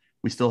schedule.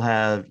 We still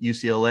have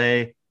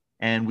UCLA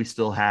and we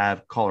still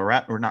have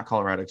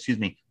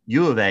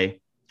U of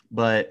A,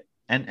 but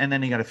and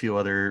then you got a few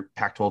other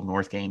Pac-12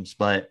 North games,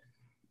 but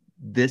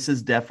this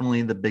is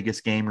definitely the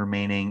biggest game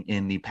remaining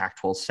in the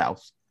Pac-12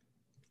 South.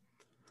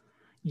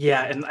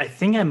 Yeah, and I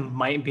think I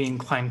might be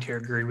inclined to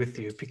agree with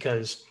you,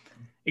 because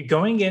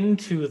going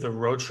into the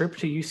road trip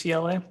to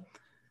UCLA,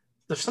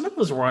 the Sun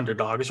Devils were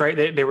underdogs,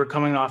 right? They were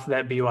coming off of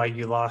that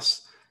BYU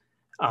loss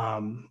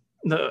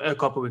a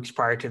couple of weeks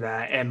prior to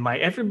that, and like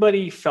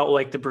everybody felt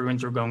like the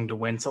Bruins were going to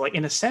win. So like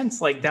in a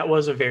sense, like that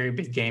was a very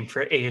big game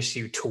for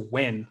ASU to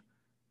win.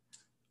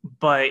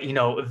 But you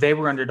know, they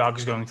were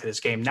underdogs going to this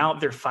game. Now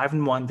they're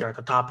 5-1. They're at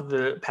the top of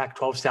the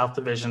Pac-12 South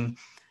Division.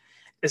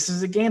 This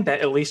is a game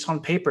that, at least on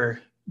paper,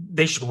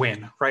 they should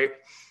win, right?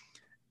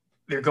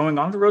 They're going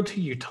on the road to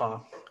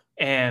Utah.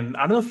 And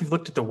I don't know if you've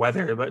looked at the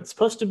weather, but it's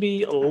supposed to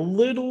be a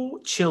little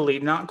chilly,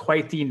 not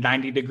quite the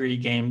 90-degree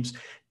games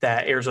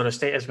that Arizona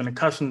State has been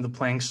accustomed to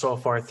playing so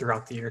far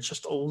throughout the year. It's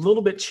just a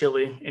little bit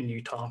chilly in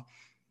Utah.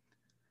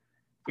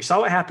 We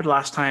saw what happened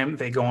last time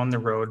they go on the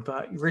road,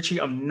 but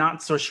Richie, I'm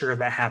not so sure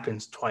that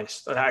happens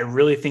twice. I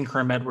really think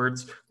Herm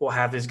Edwards will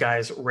have his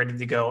guys ready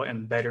to go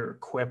and better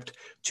equipped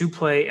to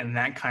play in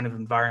that kind of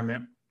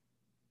environment.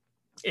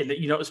 And,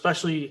 you know,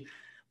 especially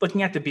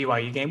looking at the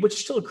BYU game, which is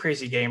still a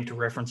crazy game to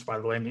reference, by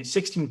the way. I mean,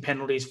 16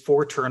 penalties,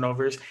 4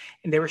 turnovers,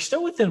 and they were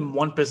still within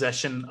 1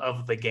 possession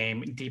of the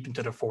game deep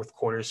into the fourth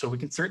quarter. So we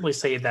can certainly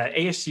say that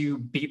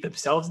ASU beat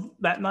themselves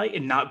that night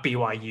and not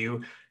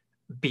BYU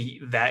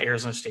beat that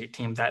Arizona State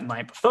team that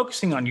night. But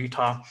focusing on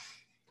Utah,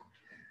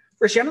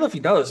 Richie, I don't know if he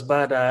knows,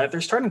 but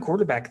their starting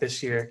quarterback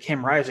this year,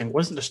 Cam Rising,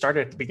 wasn't the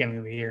starter at the beginning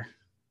of the year.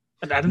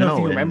 I don't know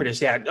if you remember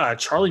this. Yeah,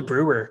 Charlie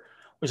Brewer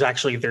was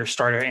actually their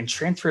starter and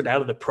transferred out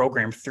of the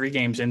program 3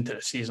 games into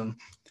the season.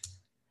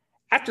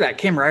 After that,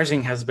 Cam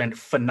Rising has been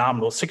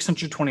phenomenal.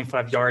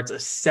 625 yards, a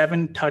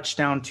 7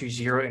 touchdown to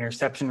 0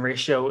 interception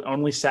ratio,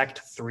 only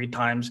sacked 3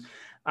 times.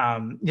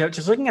 You know,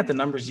 just looking at the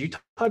numbers, Utah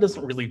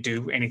doesn't really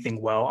do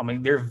anything well. I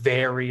mean, they're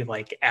very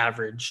like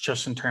average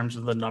just in terms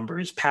of the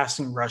numbers,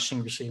 passing,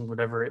 rushing, receiving,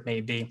 whatever it may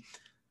be.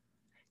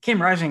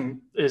 Cam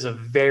Rising is a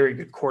very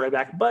good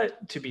quarterback,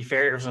 but to be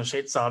fair, Arizona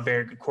State saw a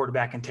very good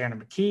quarterback in Tanner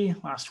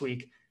McKee last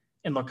week,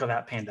 and look how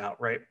that panned out,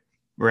 right?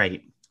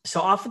 Right. So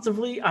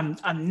offensively, I'm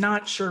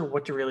not sure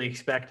what to really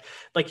expect.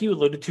 Like you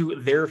alluded to,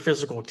 they're a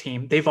physical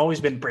team. They've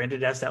always been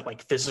branded as that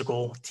like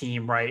physical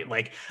team, right?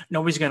 Like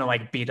nobody's going to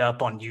like beat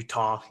up on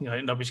Utah. You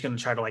know, nobody's going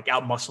to try to like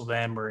outmuscle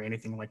them or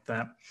anything like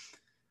that.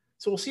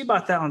 So we'll see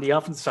about that on the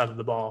offensive side of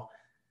the ball.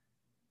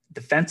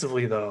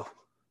 Defensively, though,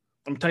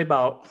 let me tell you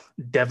about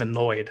Devin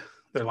Lloyd,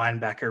 their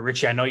linebacker.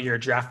 Richie, I know you're a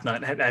draft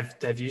nut.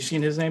 Have you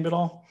seen his name at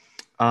all?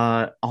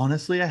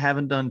 Honestly, I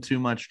haven't done too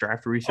much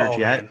draft research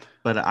yet, man.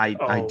 But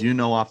I do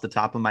know off the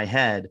top of my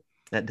head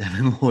that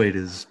Devin Lloyd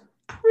is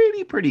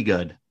pretty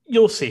good.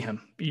 You'll see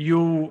him.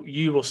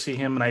 You will see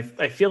him, and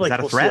I feel like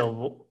we'll see.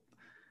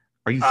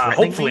 Are you threatening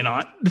hopefully me?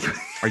 Not.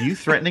 Are you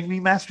threatening me,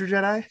 Master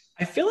Jedi?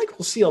 I feel like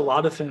we'll see a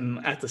lot of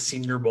him at the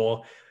Senior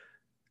Bowl.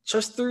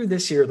 Just through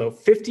this year, though,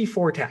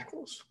 54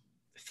 tackles.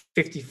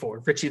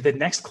 54. Richie, the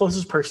next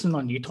closest person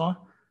on Utah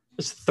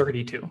is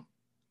 32.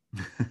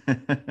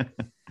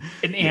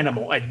 An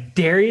animal, a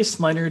Darius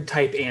Leonard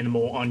type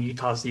animal on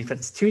Utah's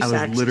defense. 2 sacks,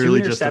 I was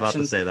literally 2 just about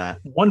to say that.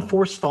 1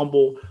 forced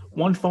fumble,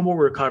 1 fumble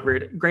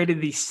recovered,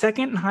 graded the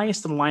second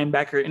highest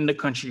linebacker in the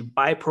country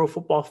by Pro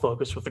Football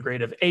Focus with a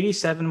grade of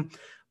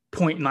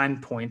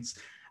 87.9 points.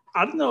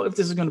 I don't know if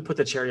this is going to put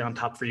the cherry on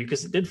top for you,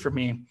 because it did for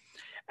me.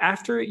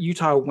 After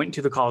Utah went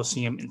to the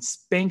Coliseum and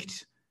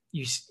spanked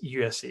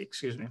USC,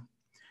 do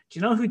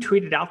you know who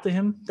tweeted out to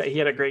him that he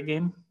had a great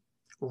game?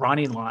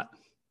 Ronnie Lott.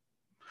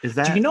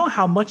 Do you know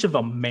how much of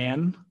a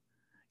man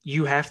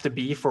you have to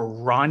be for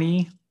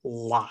Ronnie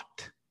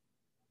Lott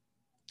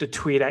to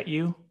tweet at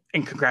you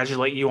and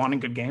congratulate you on a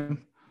good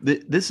game?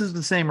 This is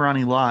the same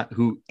Ronnie Lott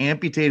who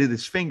amputated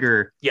his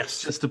finger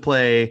just to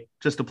play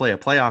a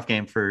playoff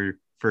game for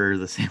for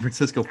the San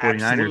Francisco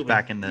 49ers Absolutely.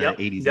 back in the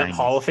 80s, 90s.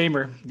 Hall of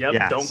Famer. Yep.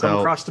 Yeah, Don't come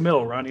across the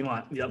middle, Ronnie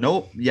Lott. Yep.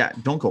 Nope. Yeah,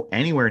 don't go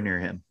anywhere near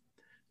him.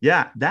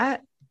 Yeah,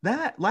 that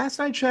last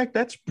I checked,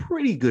 that's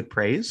pretty good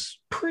praise.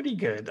 Pretty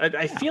good.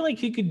 I feel like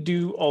he could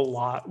do a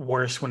lot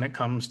worse when it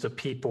comes to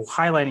people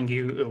highlighting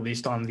you, at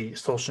least on the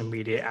social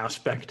media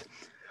aspect.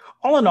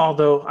 All in all,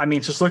 though, I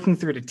mean, just looking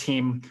through the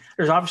team,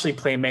 there's obviously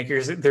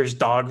playmakers. There's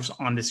dogs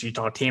on this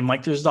Utah team,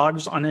 like there's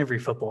dogs on every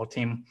football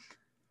team.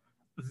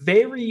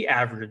 Very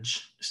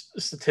average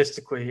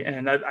statistically.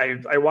 And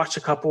I watched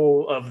a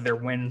couple of their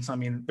wins. I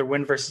mean, their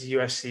win versus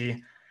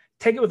USC.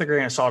 Take it with a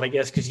grain of salt, I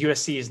guess, because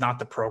USC is not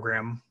the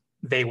program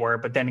they were.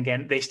 But then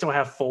again, they still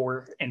have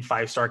 4- and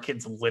 5-star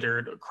kids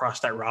littered across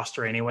that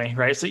roster anyway,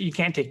 right? So you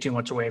can't take too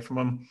much away from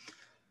them.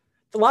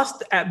 The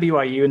loss at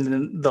BYU and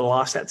then the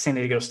loss at San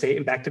Diego State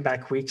in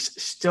back-to-back weeks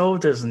still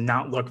does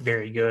not look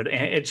very good.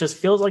 And it just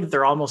feels like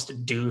they're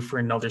almost due for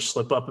another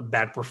slip-up, a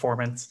bad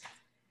performance.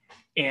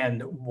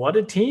 And what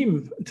a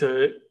team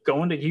to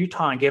go into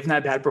Utah and give them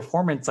that bad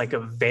performance, like a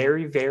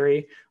very,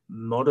 very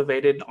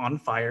motivated, on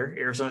fire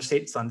Arizona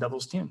State Sun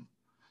Devils team.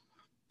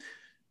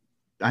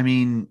 I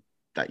mean,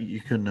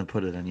 you couldn't have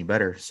put it any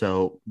better.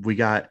 So we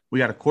got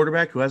a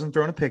quarterback who hasn't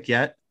thrown a pick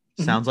yet.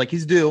 Sounds like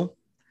he's due.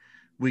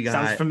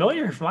 Sounds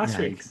familiar from last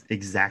week.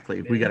 Exactly.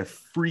 Yeah. We got a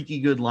freaky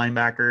good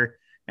linebacker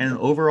and an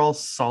overall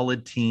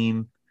solid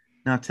team.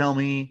 Now tell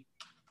me,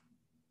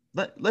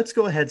 let's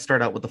go ahead and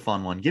start out with the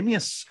fun one. Give me a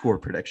score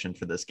prediction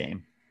for this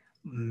game.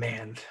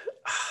 Man,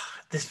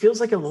 this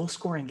feels like a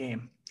low-scoring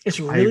game. It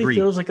really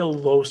feels like a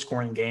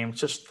low-scoring game.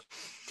 Just,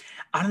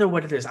 I don't know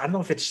what it is. I don't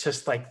know if it's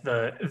just like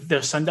the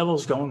Sun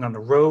Devils going on the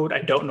road. I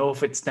don't know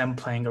if it's them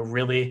playing a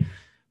really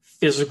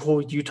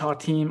physical Utah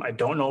team. I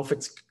don't know if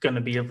it's going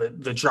to be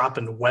the drop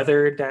in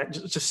weather. That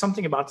just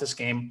something about this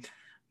game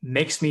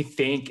makes me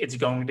think it's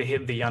going to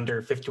hit the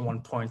under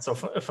 51 points. So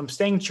if I'm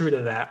staying true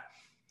to that,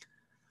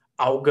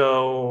 I'll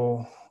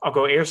go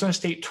Arizona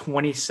State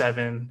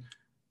 27,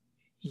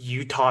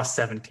 Utah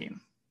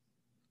 17.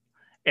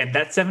 And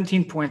that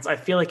 17 points, I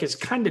feel like is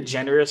kind of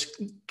generous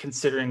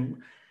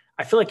considering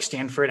I feel like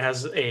Stanford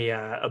has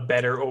a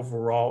better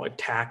overall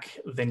attack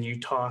than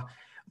Utah.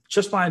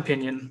 Just my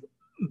opinion,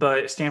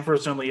 but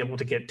Stanford's only able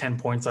to get 10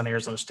 points on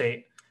Arizona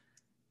State.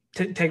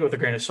 Take it with a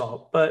grain of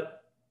salt.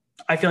 But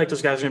I feel like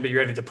those guys are going to be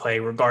ready to play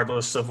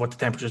regardless of what the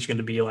temperature is going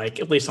to be like,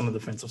 at least on the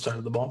defensive side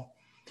of the ball.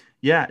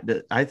 Yeah,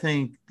 I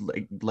think,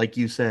 like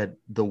you said,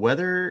 the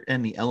weather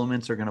and the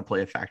elements are going to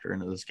play a factor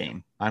into this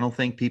game. I don't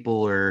think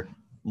people are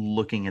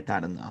looking at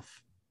that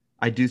enough.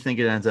 I do think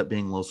it ends up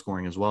being low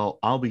scoring as well.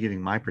 I'll be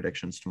giving my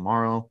predictions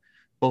tomorrow,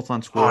 both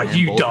on score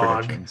and bold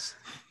predictions.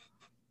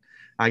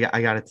 I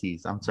got to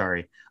tease. I'm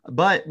sorry.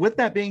 But with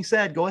that being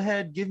said, go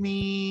ahead. Give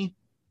me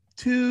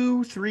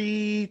 2,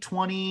 3,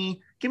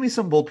 20. Give me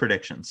some bold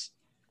predictions.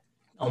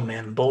 Oh,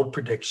 man, bold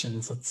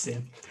predictions. Let's see.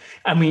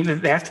 I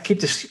mean, they have to keep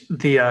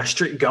the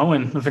streak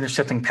going of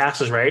intercepting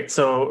passes, right?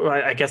 So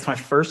I guess my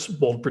first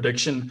bold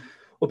prediction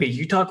will be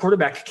Utah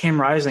quarterback Cam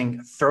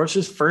Rising throws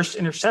his first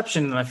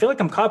interception. And I feel like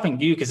I'm copying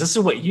you because this is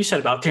what you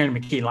said about Terry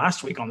McKee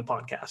last week on the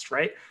podcast,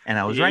 right? And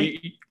I was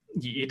right.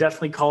 You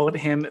definitely called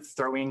him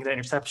throwing the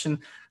interception.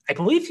 I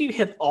believe you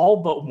hit all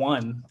but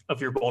one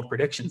of your bold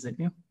predictions, didn't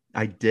you?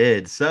 I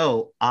did.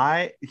 So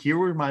here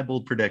were my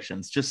bold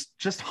predictions.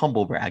 Just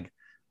humble brag.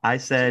 I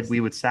said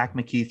we would sack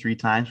McKee 3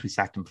 times. We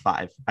sacked him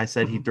 5. I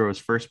said he'd throw his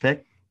first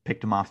pick,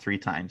 picked him off 3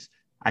 times.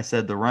 I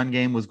said the run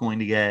game was going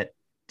to get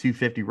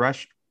 250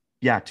 rush.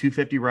 Yeah,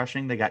 250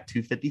 rushing. They got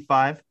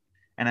 255.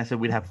 And I said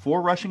we'd have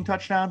 4 rushing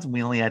touchdowns, and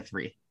we only had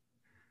 3.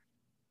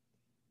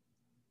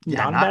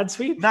 Yeah, not a bad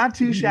sweep. Not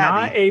too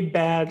shabby. Not a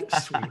bad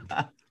sweep.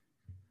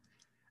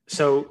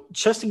 So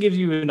just to give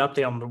you an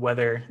update on the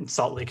weather in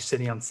Salt Lake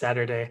City on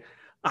Saturday,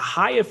 a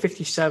high of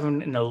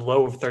 57 and a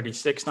low of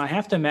 36. Now, I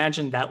have to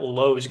imagine that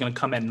low is going to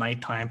come at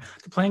nighttime.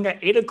 They're playing at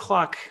 8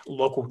 o'clock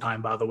local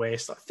time, by the way.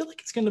 So I feel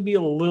like it's going to be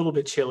a little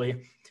bit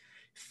chilly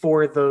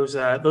for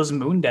those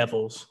Moon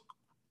Devils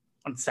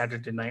on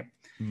Saturday night.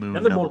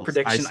 Another bold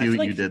prediction. I see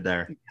what you did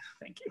there.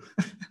 Thank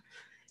you.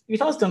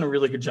 Utah's done a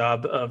really good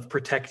job of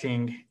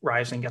protecting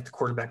Rising at the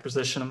quarterback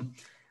position.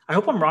 I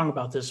hope I'm wrong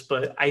about this,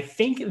 but I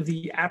think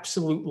the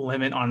absolute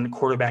limit on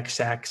quarterback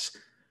sacks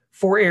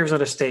for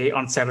Arizona State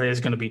on Saturday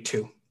is going to be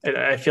 2.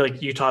 I feel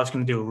like Utah is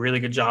going to do a really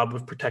good job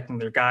of protecting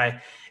their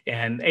guy,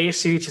 and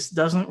ASU just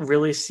doesn't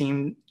really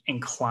seem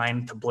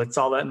inclined to blitz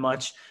all that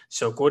much.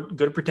 So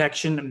good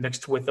protection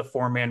mixed with a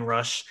 4-man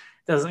rush.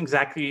 Doesn't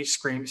exactly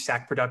scream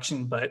sack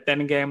production, but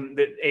then again,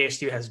 the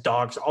ASU has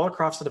dogs all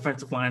across the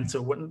defensive line, so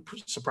it wouldn't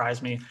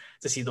surprise me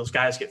to see those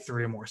guys get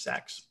 3 or more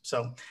sacks.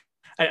 So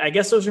I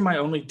guess those are my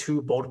only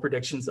 2 bold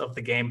predictions of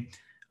the game.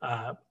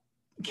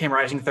 Cam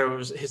Rising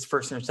throws his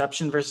first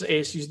interception versus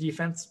ASU's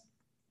defense.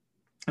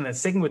 And then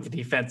sticking with the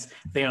defense,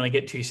 they only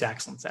get 2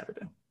 sacks on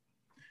Saturday.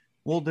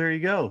 Well, there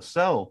you go.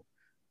 So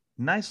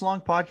nice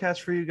long podcast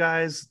for you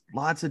guys.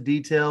 Lots of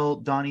detail.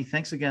 Donnie,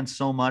 thanks again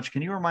so much.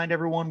 Can you remind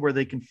everyone where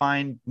they can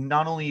find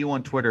not only you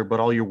on Twitter, but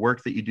all your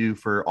work that you do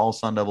for All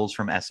Sun Devils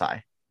from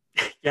SI?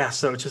 Yeah,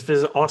 so just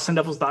visit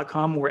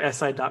allsundevils.com or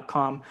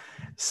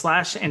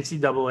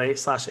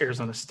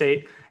si.com/NCAA/Arizona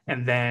State.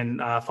 And then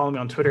follow me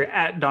on Twitter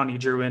at Donnie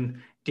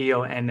Druin,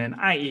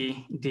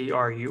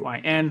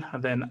 DonnieDruin.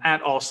 And then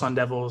at All Sun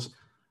Devils,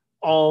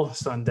 all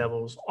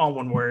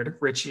one word.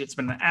 Richie, it's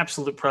been an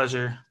absolute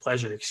pleasure.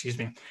 Thank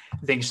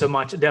you so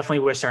much. Definitely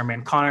wish our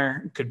man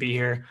Connor could be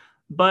here,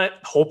 but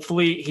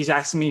hopefully he's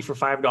asking me for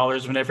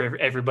 $5 whenever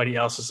everybody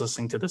else is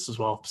listening to this as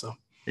well. So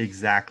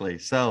exactly.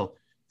 So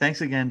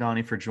thanks again,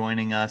 Donnie, for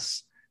joining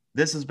us.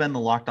 This has been the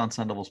Locked On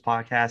Sun Devils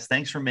podcast.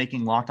 Thanks for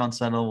making Locked On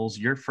Sun Devils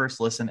your first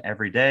listen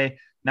every day.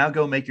 Now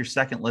go make your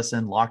second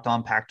listen Locked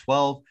On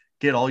Pac-12.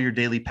 Get all your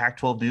daily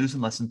Pac-12 news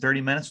in less than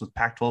 30 minutes with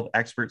Pac-12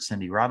 expert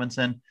Cindy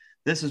Robinson.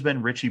 This has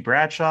been Richie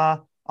Bradshaw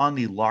on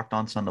the Locked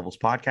On Sun Devils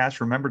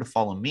podcast. Remember to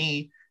follow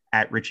me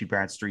at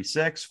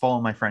RichieBrads36. Follow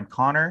my friend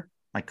Connor,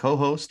 my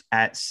co-host,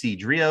 at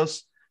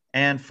CDrios,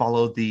 and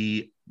follow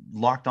the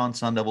Locked On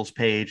Sun Devils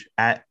page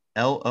at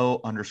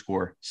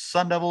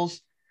LO_Sun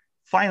Devils.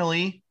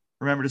 Finally,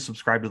 remember to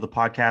subscribe to the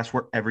podcast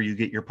wherever you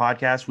get your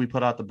podcasts. We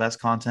put out the best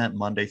content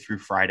Monday through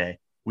Friday.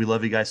 We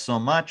love you guys so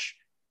much.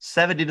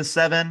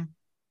 70-7,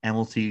 and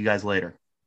we'll see you guys later.